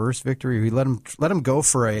 21st victory, or he let him go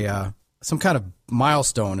for a some kind of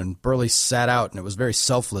milestone, and Burley sat out, and it was very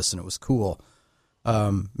selfless, and it was cool.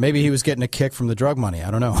 Maybe he was getting a kick from the drug money.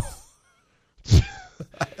 I don't know.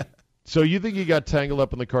 So you think he got tangled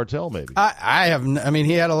up in the cartel, maybe? I mean,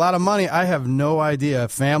 he had a lot of money. I have no idea.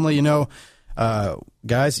 Family,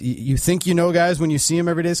 guys, you think guys when you see him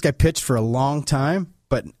every day. This guy pitched for a long time,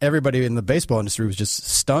 but everybody in the baseball industry was just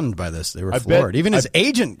stunned by this. They were floored. Even his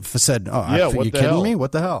agent said, are you kidding me?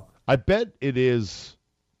 What the hell? I bet it is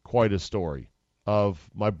quite a story of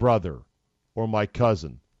my brother or my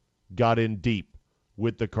cousin got in deep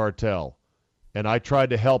with the cartel, and I tried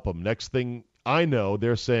to help him. Next thing I know,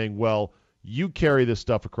 they're saying, well, you carry this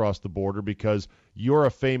stuff across the border because you're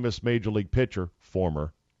a famous major league pitcher,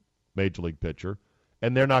 former major league pitcher,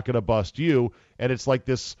 and they're not going to bust you. And it's like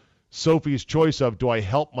this Sophie's choice of, do I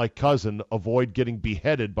help my cousin avoid getting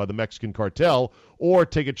beheaded by the Mexican cartel or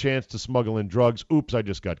take a chance to smuggle in drugs? Oops, I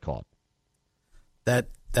just got caught.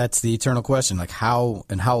 That's the eternal question. Like how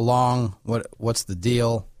and how long? What's the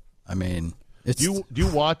deal? I mean, do you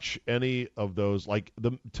watch any of those? Like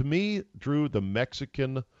to me, Drew, the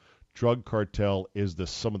Mexican drug cartel is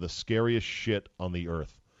some of the scariest shit on the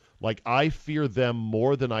earth. Like I fear them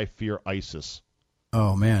more than I fear ISIS.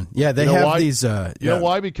 Oh man, yeah, they have these. You know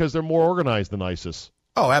why? Because they're more organized than ISIS.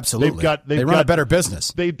 Oh, absolutely. They run a better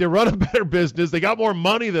business. They run a better business. They got more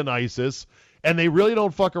money than ISIS. And they really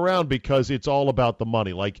don't fuck around because it's all about the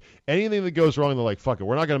money. Like, anything that goes wrong, they're like, fuck it,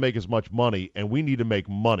 we're not going to make as much money, and we need to make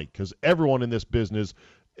money because everyone in this business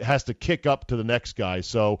has to kick up to the next guy.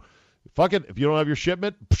 So, fuck it, if you don't have your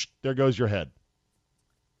shipment, there goes your head.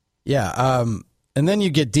 Yeah, and then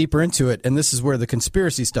you get deeper into it, and this is where the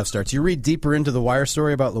conspiracy stuff starts. You read deeper into the Wire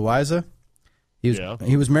story about Loaiza.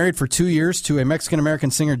 He was married for 2 years to a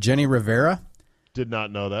Mexican-American singer, Jenny Rivera. Did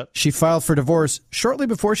not know that. She filed for divorce shortly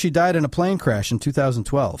before she died in a plane crash in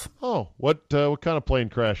 2012. Oh, what kind of plane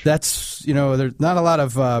crash? That's, there's not a lot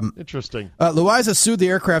of... Interesting. Loaiza sued the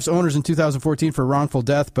aircraft's owners in 2014 for wrongful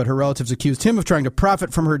death, but her relatives accused him of trying to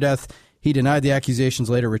profit from her death. He denied the accusations,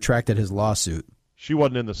 later retracted his lawsuit. She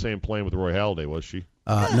wasn't in the same plane with Roy Halladay, was she?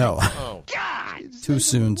 No. Oh, God! Too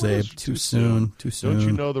soon, Zabe. Too soon. Don't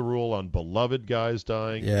you know the rule on beloved guys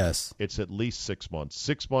dying? Yes. It's at least 6 months.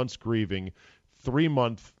 6 months grieving, 3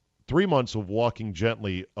 months of walking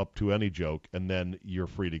gently up to any joke, and then you're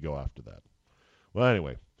free to go after that. Well,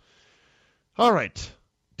 anyway. All right.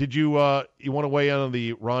 Did you want to weigh in on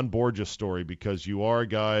the Ron Borges story because you are a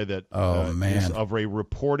guy that is of a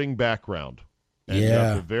reporting background? And you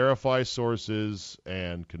have to verify sources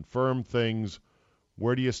and confirm things.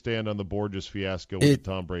 Where do you stand on the Borges fiasco with the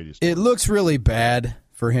Tom Brady story? It looks really bad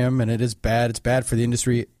for him, and it is bad. It's bad for the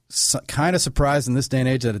industry. Kind of surprised in this day and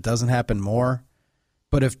age that it doesn't happen more.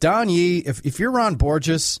 But if Don Yee, if you're Ron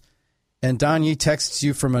Borges and Don Yee texts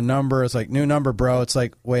you from a number, it's like, new number, bro. It's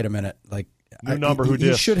like, wait a minute. Like, new number, who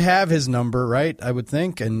you should have his number, right? I would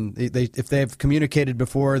think. And if they've communicated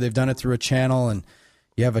before, they've done it through a channel, and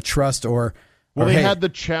you have a trust or... Well, or, they hey, had the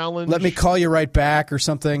challenge. Let me call you right back or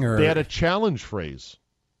something. Or they had a challenge phrase,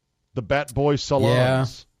 the Bat Boy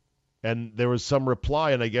Salons. Yeah. And there was some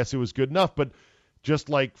reply, and I guess it was good enough. But just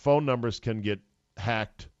like phone numbers can get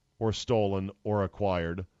hacked or stolen or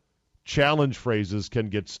acquired, challenge phrases can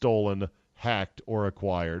get stolen, hacked, or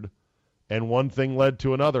acquired. And one thing led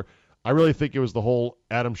to another. I really think it was the whole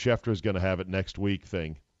Adam Schefter is going to have it next week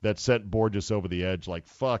thing that sent Borges over the edge. Like,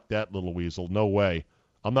 fuck that little weasel. No way.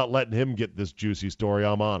 I'm not letting him get this juicy story.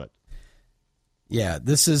 I'm on it. Yeah,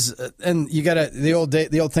 this is, and you got the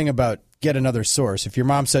old thing about get another source. If your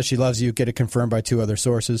mom says she loves you, get it confirmed by 2 other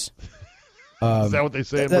sources. Is that what they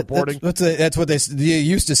say in reporting? That's what they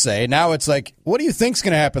used to say. Now it's like, what do you think's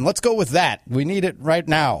going to happen? Let's go with that. We need it right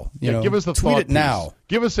now. You know, give us the tweet thought it now.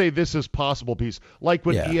 Give us a this is possible piece. Like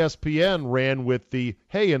when ESPN ran with the,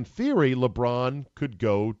 hey, in theory, LeBron could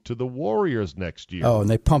go to the Warriors next year. Oh, and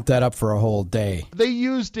they pumped that up for a whole day. They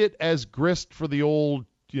used it as grist for the old,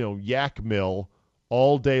 yak mill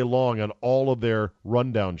all day long on all of their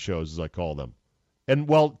rundown shows, as I call them. And,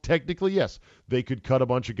 well, technically, yes, they could cut a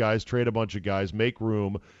bunch of guys, trade a bunch of guys, make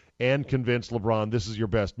room, and convince LeBron this is your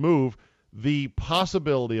best move. The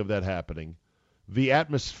possibility of that happening, the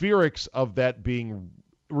atmospherics of that being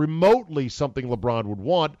remotely something LeBron would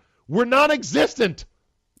want, were non-existent.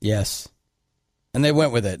 Yes. And they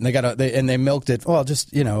went with it, and they milked it. Well,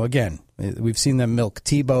 just, again, we've seen them milk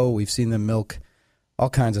Tebow. We've seen them milk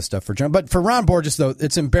all kinds of stuff for John. But for Ron Borges, though,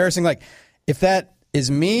 it's embarrassing. Like, if that is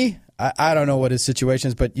me, I don't know what his situation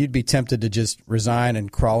is, but you'd be tempted to just resign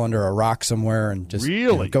and crawl under a rock somewhere and just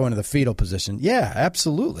go into the fetal position. Yeah,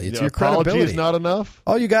 absolutely. It's your credibility. Apology is not enough?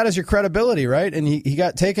 All you got is your credibility, right? And he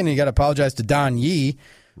got taken, and you got to apologize to Don Yee.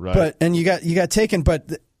 Right. And you got taken,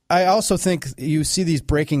 but I also think you see these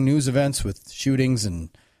breaking news events with shootings and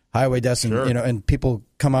highway deaths, and and people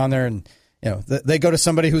come on there and they go to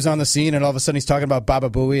somebody who's on the scene, and all of a sudden he's talking about Baba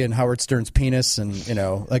Booey and Howard Stern's penis, and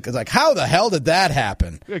like how the hell did that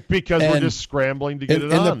happen? Because we're just scrambling to get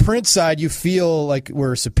it on. In the print side, you feel like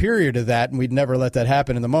we're superior to that, and we'd never let that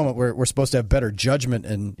happen. In the moment, we're supposed to have better judgment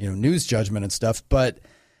and news judgment and stuff. But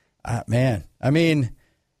man, I mean.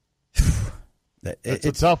 It's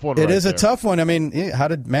a tough one. It is a tough one. I mean, how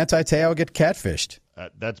did Manti Te'o get catfished?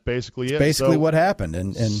 That's basically it. Basically, what happened.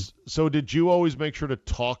 And so, did you always make sure to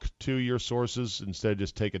talk to your sources instead of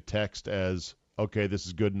just take a text as, okay, this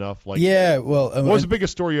is good enough? Like, yeah. Well, what was the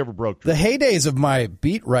biggest story you ever broke? The heydays of my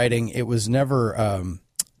beat writing, it was never.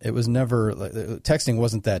 Texting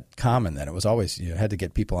wasn't that common then. It was always you had to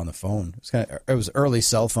get people on the phone. It was early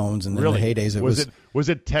cell phones, and then the heydays. Was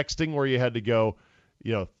it texting where you had to go,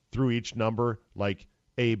 through each number, like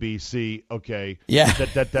A, B, C, okay. Yeah,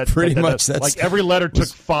 pretty much. That's like every letter took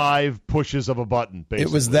 5 pushes of a button,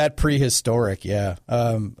 basically. It was that prehistoric, yeah.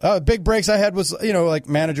 Big breaks I had was, like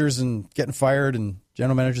managers and getting fired and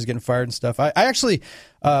general managers getting fired and stuff. I actually,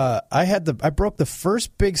 I broke the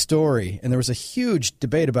first big story, and there was a huge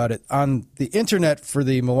debate about it on the internet for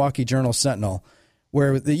the Milwaukee Journal-Sentinel,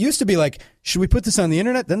 where it used to be like, should we put this on the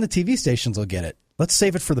internet? Then the TV stations will get it. Let's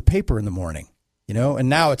save it for the paper in the morning. And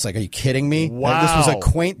now it's like, are you kidding me? Wow. This was a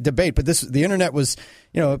quaint debate, but the internet was,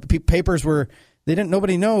 papers were,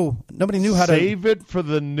 nobody knew how to save it for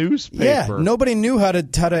the newspaper. Yeah, nobody knew how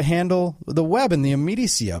to handle the web and the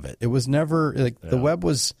immediacy of it. It was never the web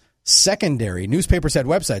was secondary. Newspapers had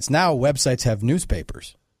websites. Now websites have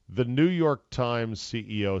newspapers. The New York Times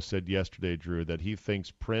CEO said yesterday, Drew, that he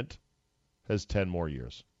thinks print has 10 more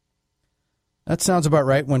years. That sounds about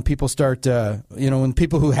right. When people start, when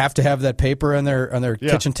people who have to have that paper on their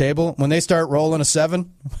kitchen table, when they start rolling a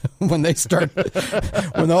 7, when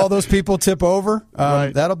all those people tip over,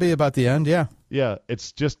 that'll be about the end. Yeah. Yeah.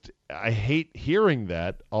 It's just, I hate hearing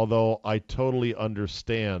that, although I totally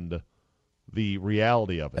understand the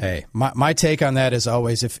reality of it. Hey, my take on that is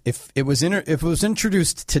always if it was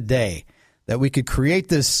introduced today, that we could create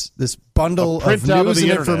this bundle of news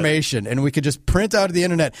and information, and we could just print out of the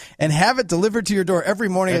internet and have it delivered to your door every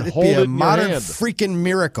morning. It'd be a modern freaking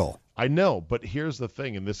miracle. I know, but here's the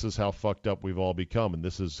thing, and this is how fucked up we've all become, and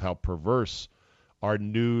this is how perverse our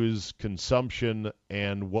news consumption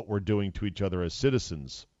and what we're doing to each other as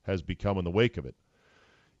citizens has become in the wake of it.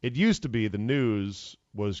 It used to be the news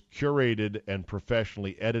was curated and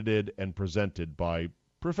professionally edited and presented by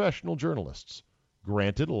professional journalists.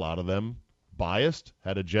 Granted, a lot of them biased,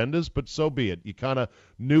 had agendas, but so be it. You kind of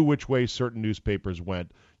knew which way certain newspapers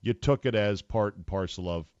went. You took it as part and parcel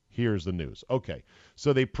of, here's the news. Okay,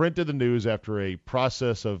 so they printed the news after a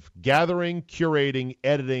process of gathering, curating,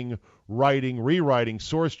 editing, writing, rewriting,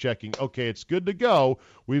 source checking. Okay, it's good to go.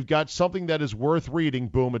 We've got something that is worth reading.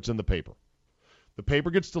 Boom, it's in the paper. The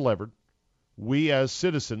paper gets delivered. We as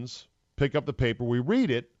citizens pick up the paper, we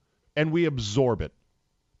read it, and we absorb it,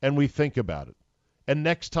 and we think about it. And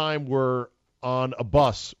next time we're on a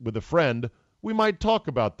bus with a friend, we might talk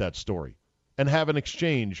about that story and have an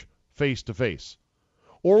exchange face-to-face.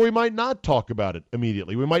 Or we might not talk about it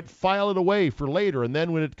immediately. We might file it away for later, and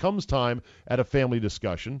then when it comes time at a family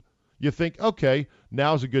discussion, you think, okay,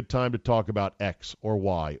 now's a good time to talk about X or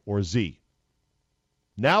Y or Z.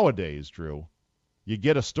 Nowadays, Drew, you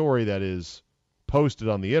get a story that is posted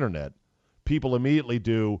on the internet, people immediately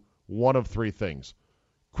do one of three things.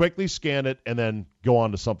 Quickly scan it and then go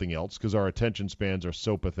on to something else because our attention spans are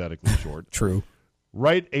so pathetically short. True.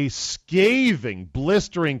 Write a scathing,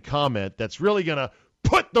 blistering comment that's really going to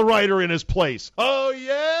put the writer in his place. Oh,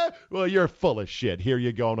 yeah? Well, you're full of shit. Here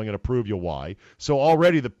you go, and I'm going to prove you why. So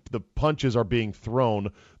already the punches are being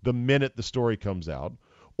thrown the minute the story comes out.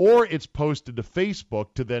 Or it's posted to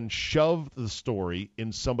Facebook to then shove the story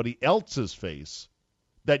in somebody else's face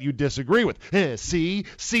that you disagree with. See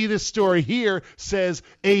this story here says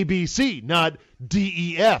ABC, not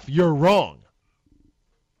DEF. You're wrong.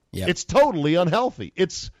 Yep. It's totally unhealthy.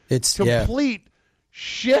 It's complete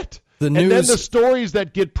shit. And then the stories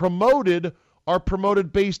that get promoted are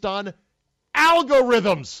promoted based on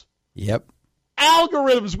algorithms. Yep.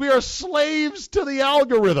 Algorithms. We are slaves to the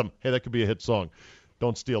algorithm. Hey, that could be a hit song.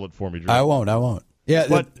 Don't steal it for me, Drew. I won't. Yeah,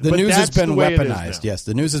 the news has been weaponized. Yes,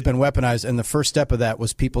 the news has been weaponized, and the first step of that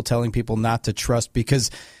was people telling people not to trust, because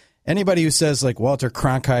anybody who says, like, Walter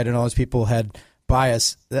Cronkite and all those people had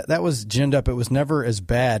bias, that was ginned up. It was never as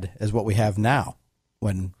bad as what we have now.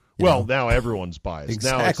 Now everyone's biased.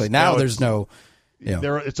 Exactly. Now there's no...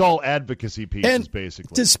 it's all advocacy pieces,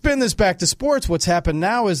 basically. To spin this back to sports, what's happened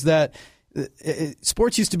now is that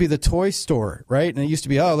sports used to be the toy store, right? And it used to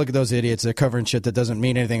be, oh, look at those idiots. They're covering shit that doesn't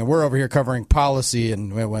mean anything. And we're over here covering policy,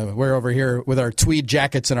 and we're over here with our tweed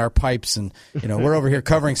jackets and our pipes, and we're over here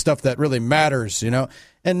covering stuff that really matters,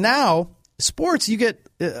 And now sports,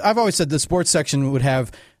 I've always said the sports section would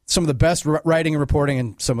have some of the best writing and reporting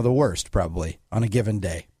and some of the worst, probably, on a given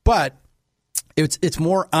day. But it's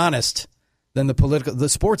more honest than the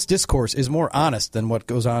sports discourse is more honest than what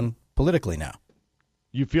goes on politically now.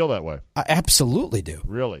 You feel that way? I absolutely do.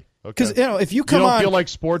 Really? Okay. Because if you come on, feel like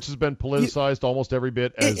sports has been politicized almost every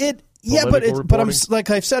bit as but I'm like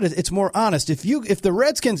I've said, it's more honest. If the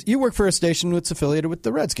Redskins, you work for a station that's affiliated with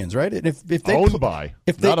the Redskins, right? And if they owned by,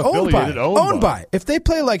 if they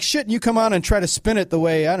play like shit, and you come on and try to spin it the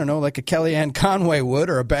way, I don't know, like a Kellyanne Conway would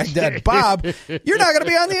or a Baghdad Bob, you're not going to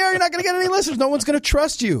be on the air. You're not going to get any listeners. No one's going to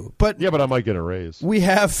trust you. But I might get a raise. We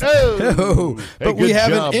have, we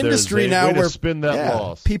have an industry now where spin that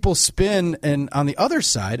loss. People spin, and on the other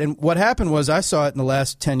side, and what happened was I saw it in the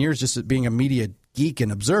last 10 years, just being a media geek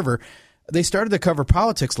and observer, they started to cover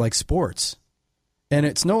politics like sports, and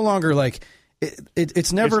it's no longer like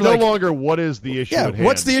it's never no longer what is the issue. Yeah, at hand.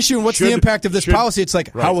 What's the issue and what's the impact of this policy? It's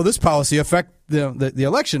like how will this policy affect the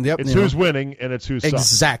election? It's who's winning and it's who's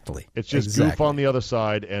exactly. It's just goof on the other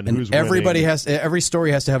side and who's everybody winning. Every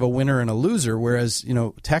story has to have a winner and a loser, whereas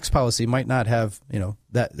tax policy might not have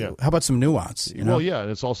that. Yeah. How about some nuance? Well, yeah,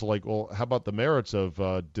 and it's also like, how about the merits of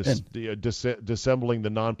disassembling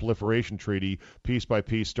the non-proliferation treaty piece by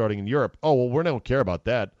piece, starting in Europe? Oh, well, we don't care about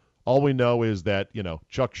that. All we know is that,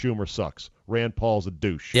 Chuck Schumer sucks. Rand Paul's a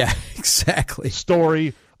douche. Yeah, exactly.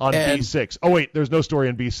 Story on B6. Oh, wait, there's no story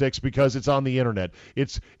on B6 because it's on the internet.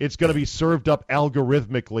 It's going to be served up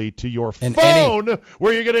algorithmically to your phone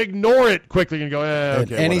where you're going to ignore it quickly and go,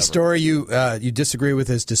 okay, any whatever. story you disagree with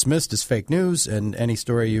is dismissed as fake news, and any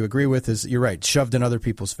story you agree with is, you're right, shoved in other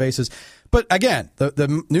people's faces. But again,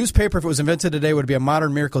 the newspaper, if it was invented today, would be a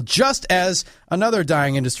modern miracle, just as another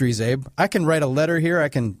dying industry, Abe. I can write a letter here. I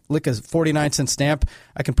can lick a 49-cent stamp.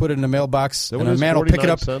 I can put it in a mailbox, and a man will pick it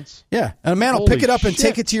up. Cents? Yeah, and a man will pick it up and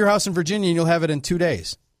take it to your house in Virginia, and you'll have it in 2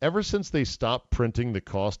 days. Ever since they stopped printing the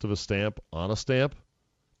cost of a stamp on a stamp,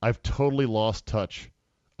 I've totally lost touch.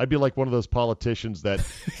 I'd be like one of those politicians that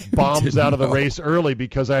bombs out of the race early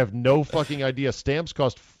because I have no fucking idea. Stamps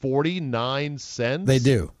cost 49 cents? They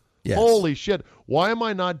do. Yes. Holy shit. Why am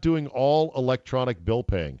I not doing all electronic bill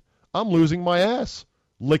paying? I'm losing my ass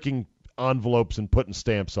licking envelopes and putting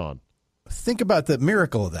stamps on. Think about the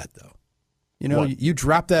miracle of that, though. You know, What? you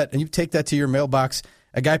drop that and you take that to your mailbox.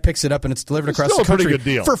 A guy picks it up and it's delivered across still the a pretty country good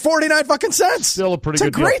deal. for 49 fucking cents. Still a pretty it's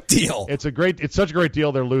good a great deal. It's such a great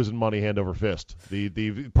deal. They're losing money hand over fist.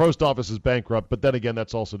 The post office is bankrupt, but then again,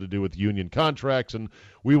 that's also to do with union contracts, and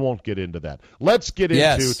we won't get into that. Let's get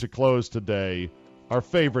into, to close today, our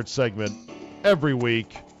favorite segment every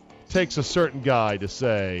week. Takes a certain guy to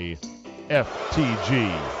say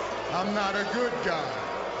FTG. I'm not a good guy.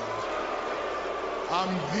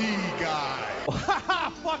 I'm the guy.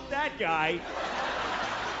 Fuck that guy.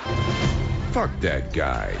 Fuck that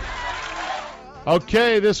guy.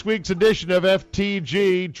 Okay, this week's edition of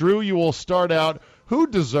FTG. Drew, you will start out. Who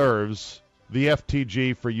deserves the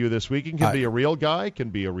FTG for you this week? It can be a real guy, can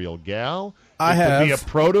be a real gal. It could be a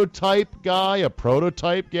prototype guy, a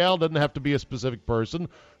prototype gal. Doesn't have to be a specific person.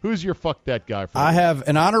 Who's your fuck that guy for you? I have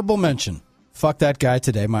an honorable mention. Fuck that guy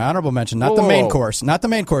today. My honorable mention, not the main course. Not the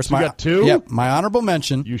main course. So you got two? Yep, my honorable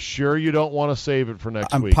mention. You sure you don't want to save it for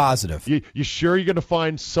next week? I'm positive. You sure you're going to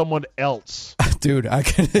find someone else? Dude,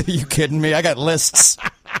 you kidding me? I got lists.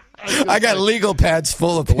 I got legal pads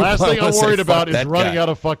full of people. The last thing I'm worried about is running guy. out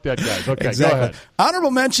of fuck that guys. Okay, exactly. Go ahead.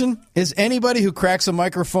 Honorable mention is anybody who cracks a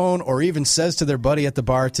microphone or even says to their buddy at the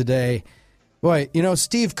bar today, boy, you know,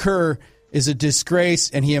 Steve Kerr is a disgrace,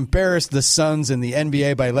 and he embarrassed the Suns in the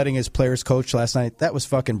NBA by letting his players coach last night. That was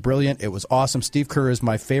fucking brilliant. It was awesome. Steve Kerr is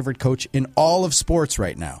my favorite coach in all of sports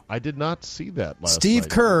right now. I did not see that last Steve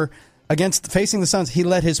night. Kerr, facing the Suns, he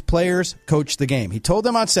let his players coach the game. He told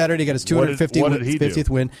them on Saturday he got his 250th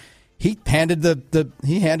win. He handed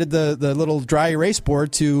the little dry erase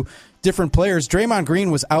board to different players. Draymond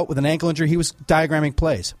Green was out with an ankle injury. He was diagramming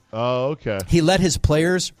plays. Oh, okay. He let his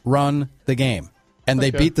players run the game. And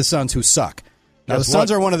they beat the Suns, who suck. Now, the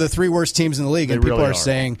Suns are one of the three worst teams in the league, and people are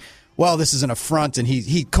saying, well, this is an affront, and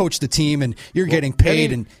he coached the team, and you're getting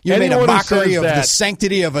paid, and you made a mockery of the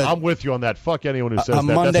sanctity of a I'm with you on that. Fuck anyone who says that.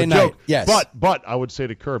 Monday That's a night. joke. Yes. But I would say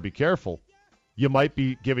to Kerr, be careful. You might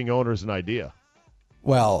be giving owners an idea.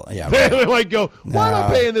 Well, yeah. They might go, why am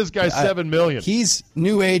I paying this guy $7 million? He's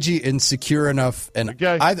new agey and secure enough, and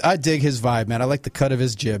I dig his vibe, man. I like the cut of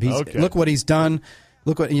his jib. Look what he's done.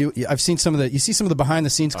 Look what I've seen you see some of the behind the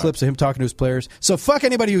scenes clips of him talking to his players. So fuck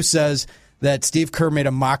anybody who says that Steve Kerr made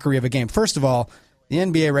a mockery of a game. First of all, the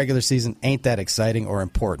NBA regular season ain't that exciting or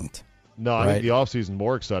important. No, I think the offseason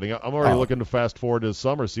more exciting. I'm already looking to fast forward to the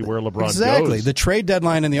summer, see where LeBron goes. Exactly. The trade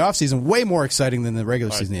deadline in the offseason way more exciting than the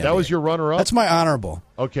regular season. That was your runner-up? That's my honorable.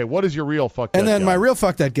 Okay, what is your real fuck that guy? And then my real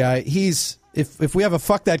fuck that guy, if we have a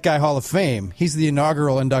fuck that guy Hall of Fame, he's the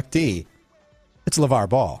inaugural inductee. It's LeVar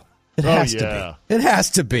Ball. It has to be. It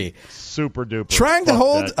has to be. Super duper. Trying to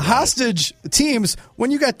hold hostage teams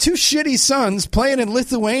when you got two shitty sons playing in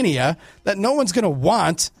Lithuania that no one's going to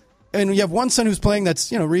want, and you have one son who's playing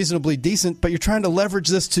that's reasonably decent, but you're trying to leverage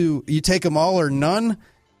this to you take them all or none.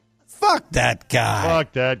 Fuck that guy.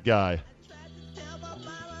 Fuck that guy.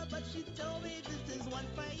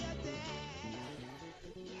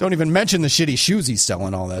 Don't even mention the shitty shoes he's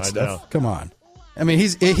selling. All that stuff. Know. Come on. I mean,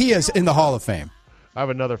 he is in the Hall of Fame. I have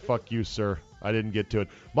another fuck you, sir. I didn't get to it.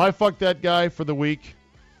 My fuck that guy for the week,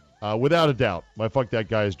 without a doubt, my fuck that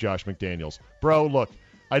guy is Josh McDaniels. Bro, look,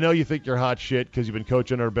 I know you think you're hot shit because you've been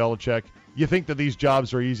coaching under Belichick. You think that these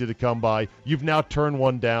jobs are easy to come by. You've now turned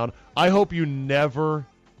one down. I hope you never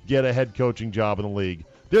get a head coaching job in the league.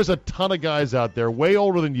 There's a ton of guys out there way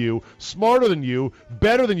older than you, smarter than you,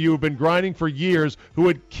 better than you, who've been grinding for years, who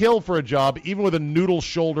would kill for a job, even with a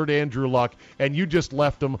noodle-shouldered Andrew Luck, and you just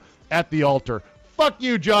left them at the altar. Fuck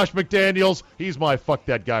you, Josh McDaniels. He's my fuck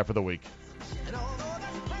that guy for the week.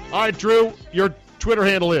 All right, Drew, your Twitter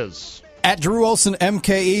handle is? At Drew Olson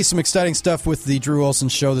MKE. Some exciting stuff with the Drew Olson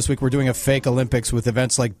Show this week. We're doing a fake Olympics with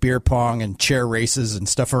events like beer pong and chair races and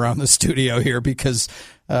stuff around the studio here because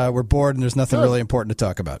we're bored and there's nothing really important to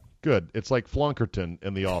talk about. Good. It's like Flunkerton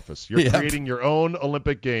in The Office. You're creating your own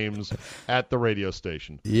Olympic Games at the radio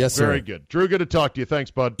station. Yes, sir. Very good. Drew, good to talk to you.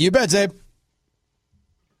 Thanks, bud. You bet, Zabe.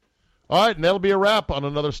 All right, and that'll be a wrap on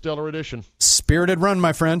another stellar edition. Spirited run,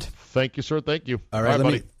 my friend. Thank you, sir. Thank you. All right,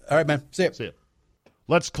 buddy. All right, man. See ya. See ya.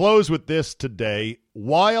 Let's close with this today.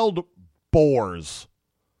 Wild boars.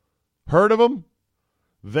 Heard of them?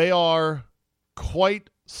 They are quite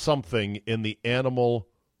something in the animal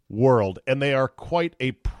world, and they are quite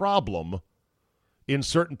a problem in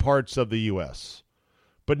certain parts of the U.S.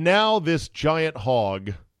 But now this giant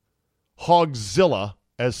hog, Hogzilla,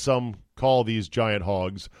 as some call these giant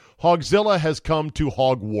hogs, Hogzilla has come to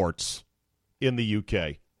Hogwarts in the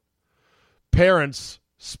UK. Parents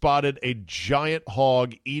spotted a giant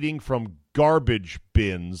hog eating from garbage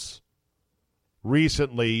bins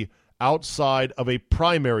recently outside of a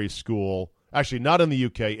primary school, actually not in the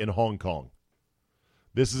UK, in Hong Kong.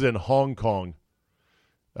 This is in Hong Kong.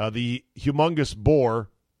 The humongous boar,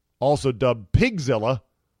 also dubbed Pigzilla,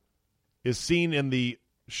 is seen in the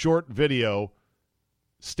short video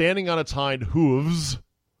standing on its hind hooves,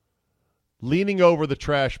 leaning over the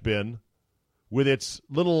trash bin with its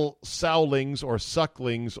little sowlings or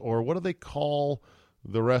sucklings, or what do they call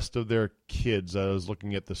the rest of their kids? I was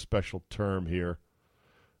looking at the special term here.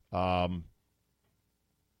 Out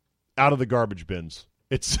of the garbage bins.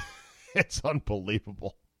 It's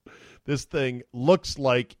unbelievable. This thing looks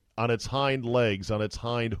like on its hind legs, on its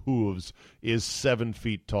hind hooves, is 7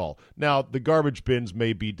 feet tall. Now, the garbage bins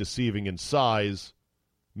may be deceiving in size.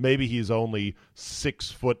 Maybe he's only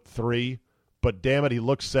 6'3", but damn it, he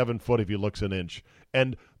looks 7 foot if he looks an inch.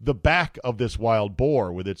 And the back of this wild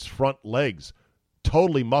boar with its front legs,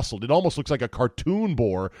 totally muscled. It almost looks like a cartoon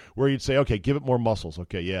boar where you'd say, okay, give it more muscles.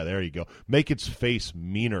 Okay, yeah, there you go. Make its face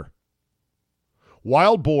meaner.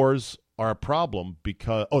 Wild boars are a problem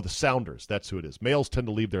because, the sounders, that's who it is. Males tend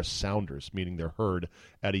to leave their sounders, meaning they're heard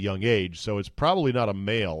at a young age. So it's probably not a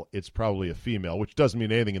male, it's probably a female, which doesn't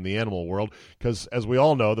mean anything in the animal world because, as we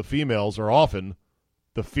all know, the females are often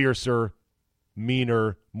the fiercer,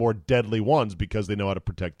 meaner, more deadly ones because they know how to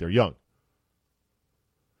protect their young.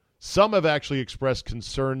 Some have actually expressed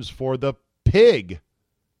concerns for the pig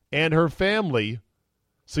and her family,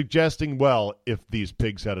 suggesting, well, if these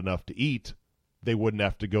pigs had enough to eat, they wouldn't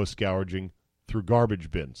have to go scourging through garbage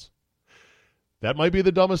bins. That might be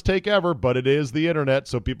the dumbest take ever, but it is the internet,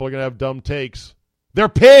 so people are going to have dumb takes. They're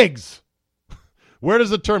pigs! Where does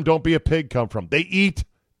the term "don't be a pig" come from? They eat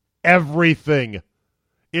everything.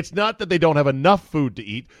 It's not that they don't have enough food to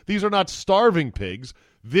eat. These are not starving pigs.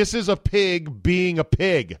 This is a pig being a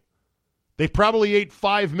pig. They probably ate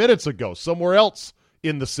 5 minutes ago somewhere else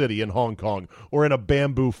in the city in Hong Kong or in a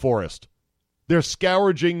bamboo forest. They're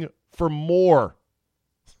scourging for more.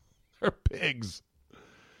 They're pigs.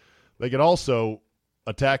 They can also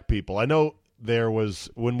attack people. I know there was,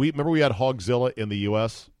 remember we had Hogzilla in the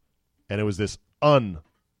U.S., and it was this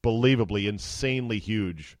unbelievably, insanely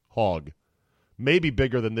huge hog. Maybe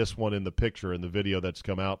bigger than this one in the picture in the video that's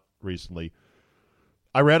come out recently.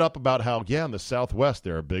 I read up about how, in the Southwest,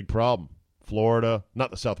 they're a big problem. Florida, not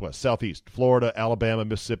the Southwest, Southeast. Florida, Alabama,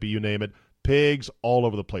 Mississippi, you name it. Pigs all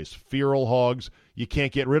over the place. Feral hogs. You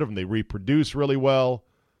can't get rid of them. They reproduce really well.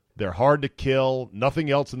 They're hard to kill. Nothing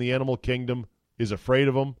else in the animal kingdom is afraid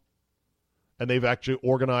of them. And they've actually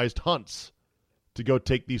organized hunts to go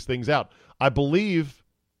take these things out. I believe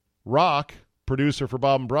Rock, producer for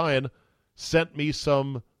Bob and Brian, sent me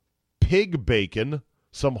some pig bacon.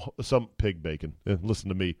 Some pig bacon. Listen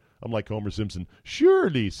to me. I'm like Homer Simpson. Sure,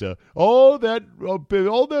 Lisa. All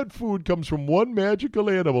that food comes from one magical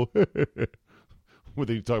animal. When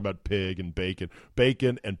they talk about pig and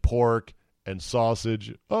bacon and pork and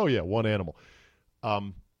sausage. Oh yeah, one animal.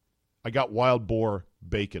 I got wild boar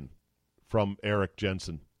bacon from Eric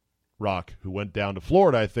Jensen, Rock, who went down to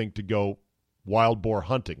Florida, I think, to go wild boar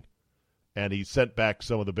hunting, and he sent back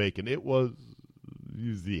some of the bacon. It wasn't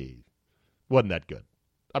that good.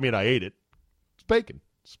 I mean, I ate it. It's bacon.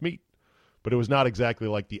 It's meat. But it was not exactly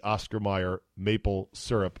like the Oscar Mayer maple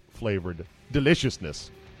syrup flavored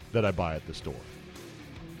deliciousness that I buy at the store.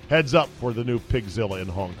 Heads up for the new Pigzilla in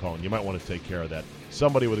Hong Kong. You might want to take care of that.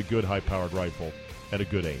 Somebody with a good high-powered rifle and a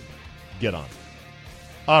good aim. Get on it.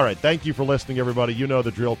 All right, thank you for listening, everybody. You know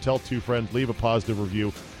the drill. Tell 2 friends. Leave a positive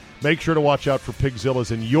review. Make sure to watch out for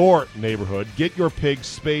Pigzillas in your neighborhood. Get your pigs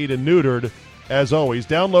spayed and neutered. As always,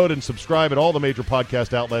 download and subscribe at all the major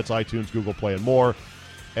podcast outlets, iTunes, Google Play, and more.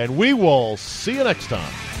 And we will see you next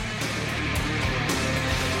time.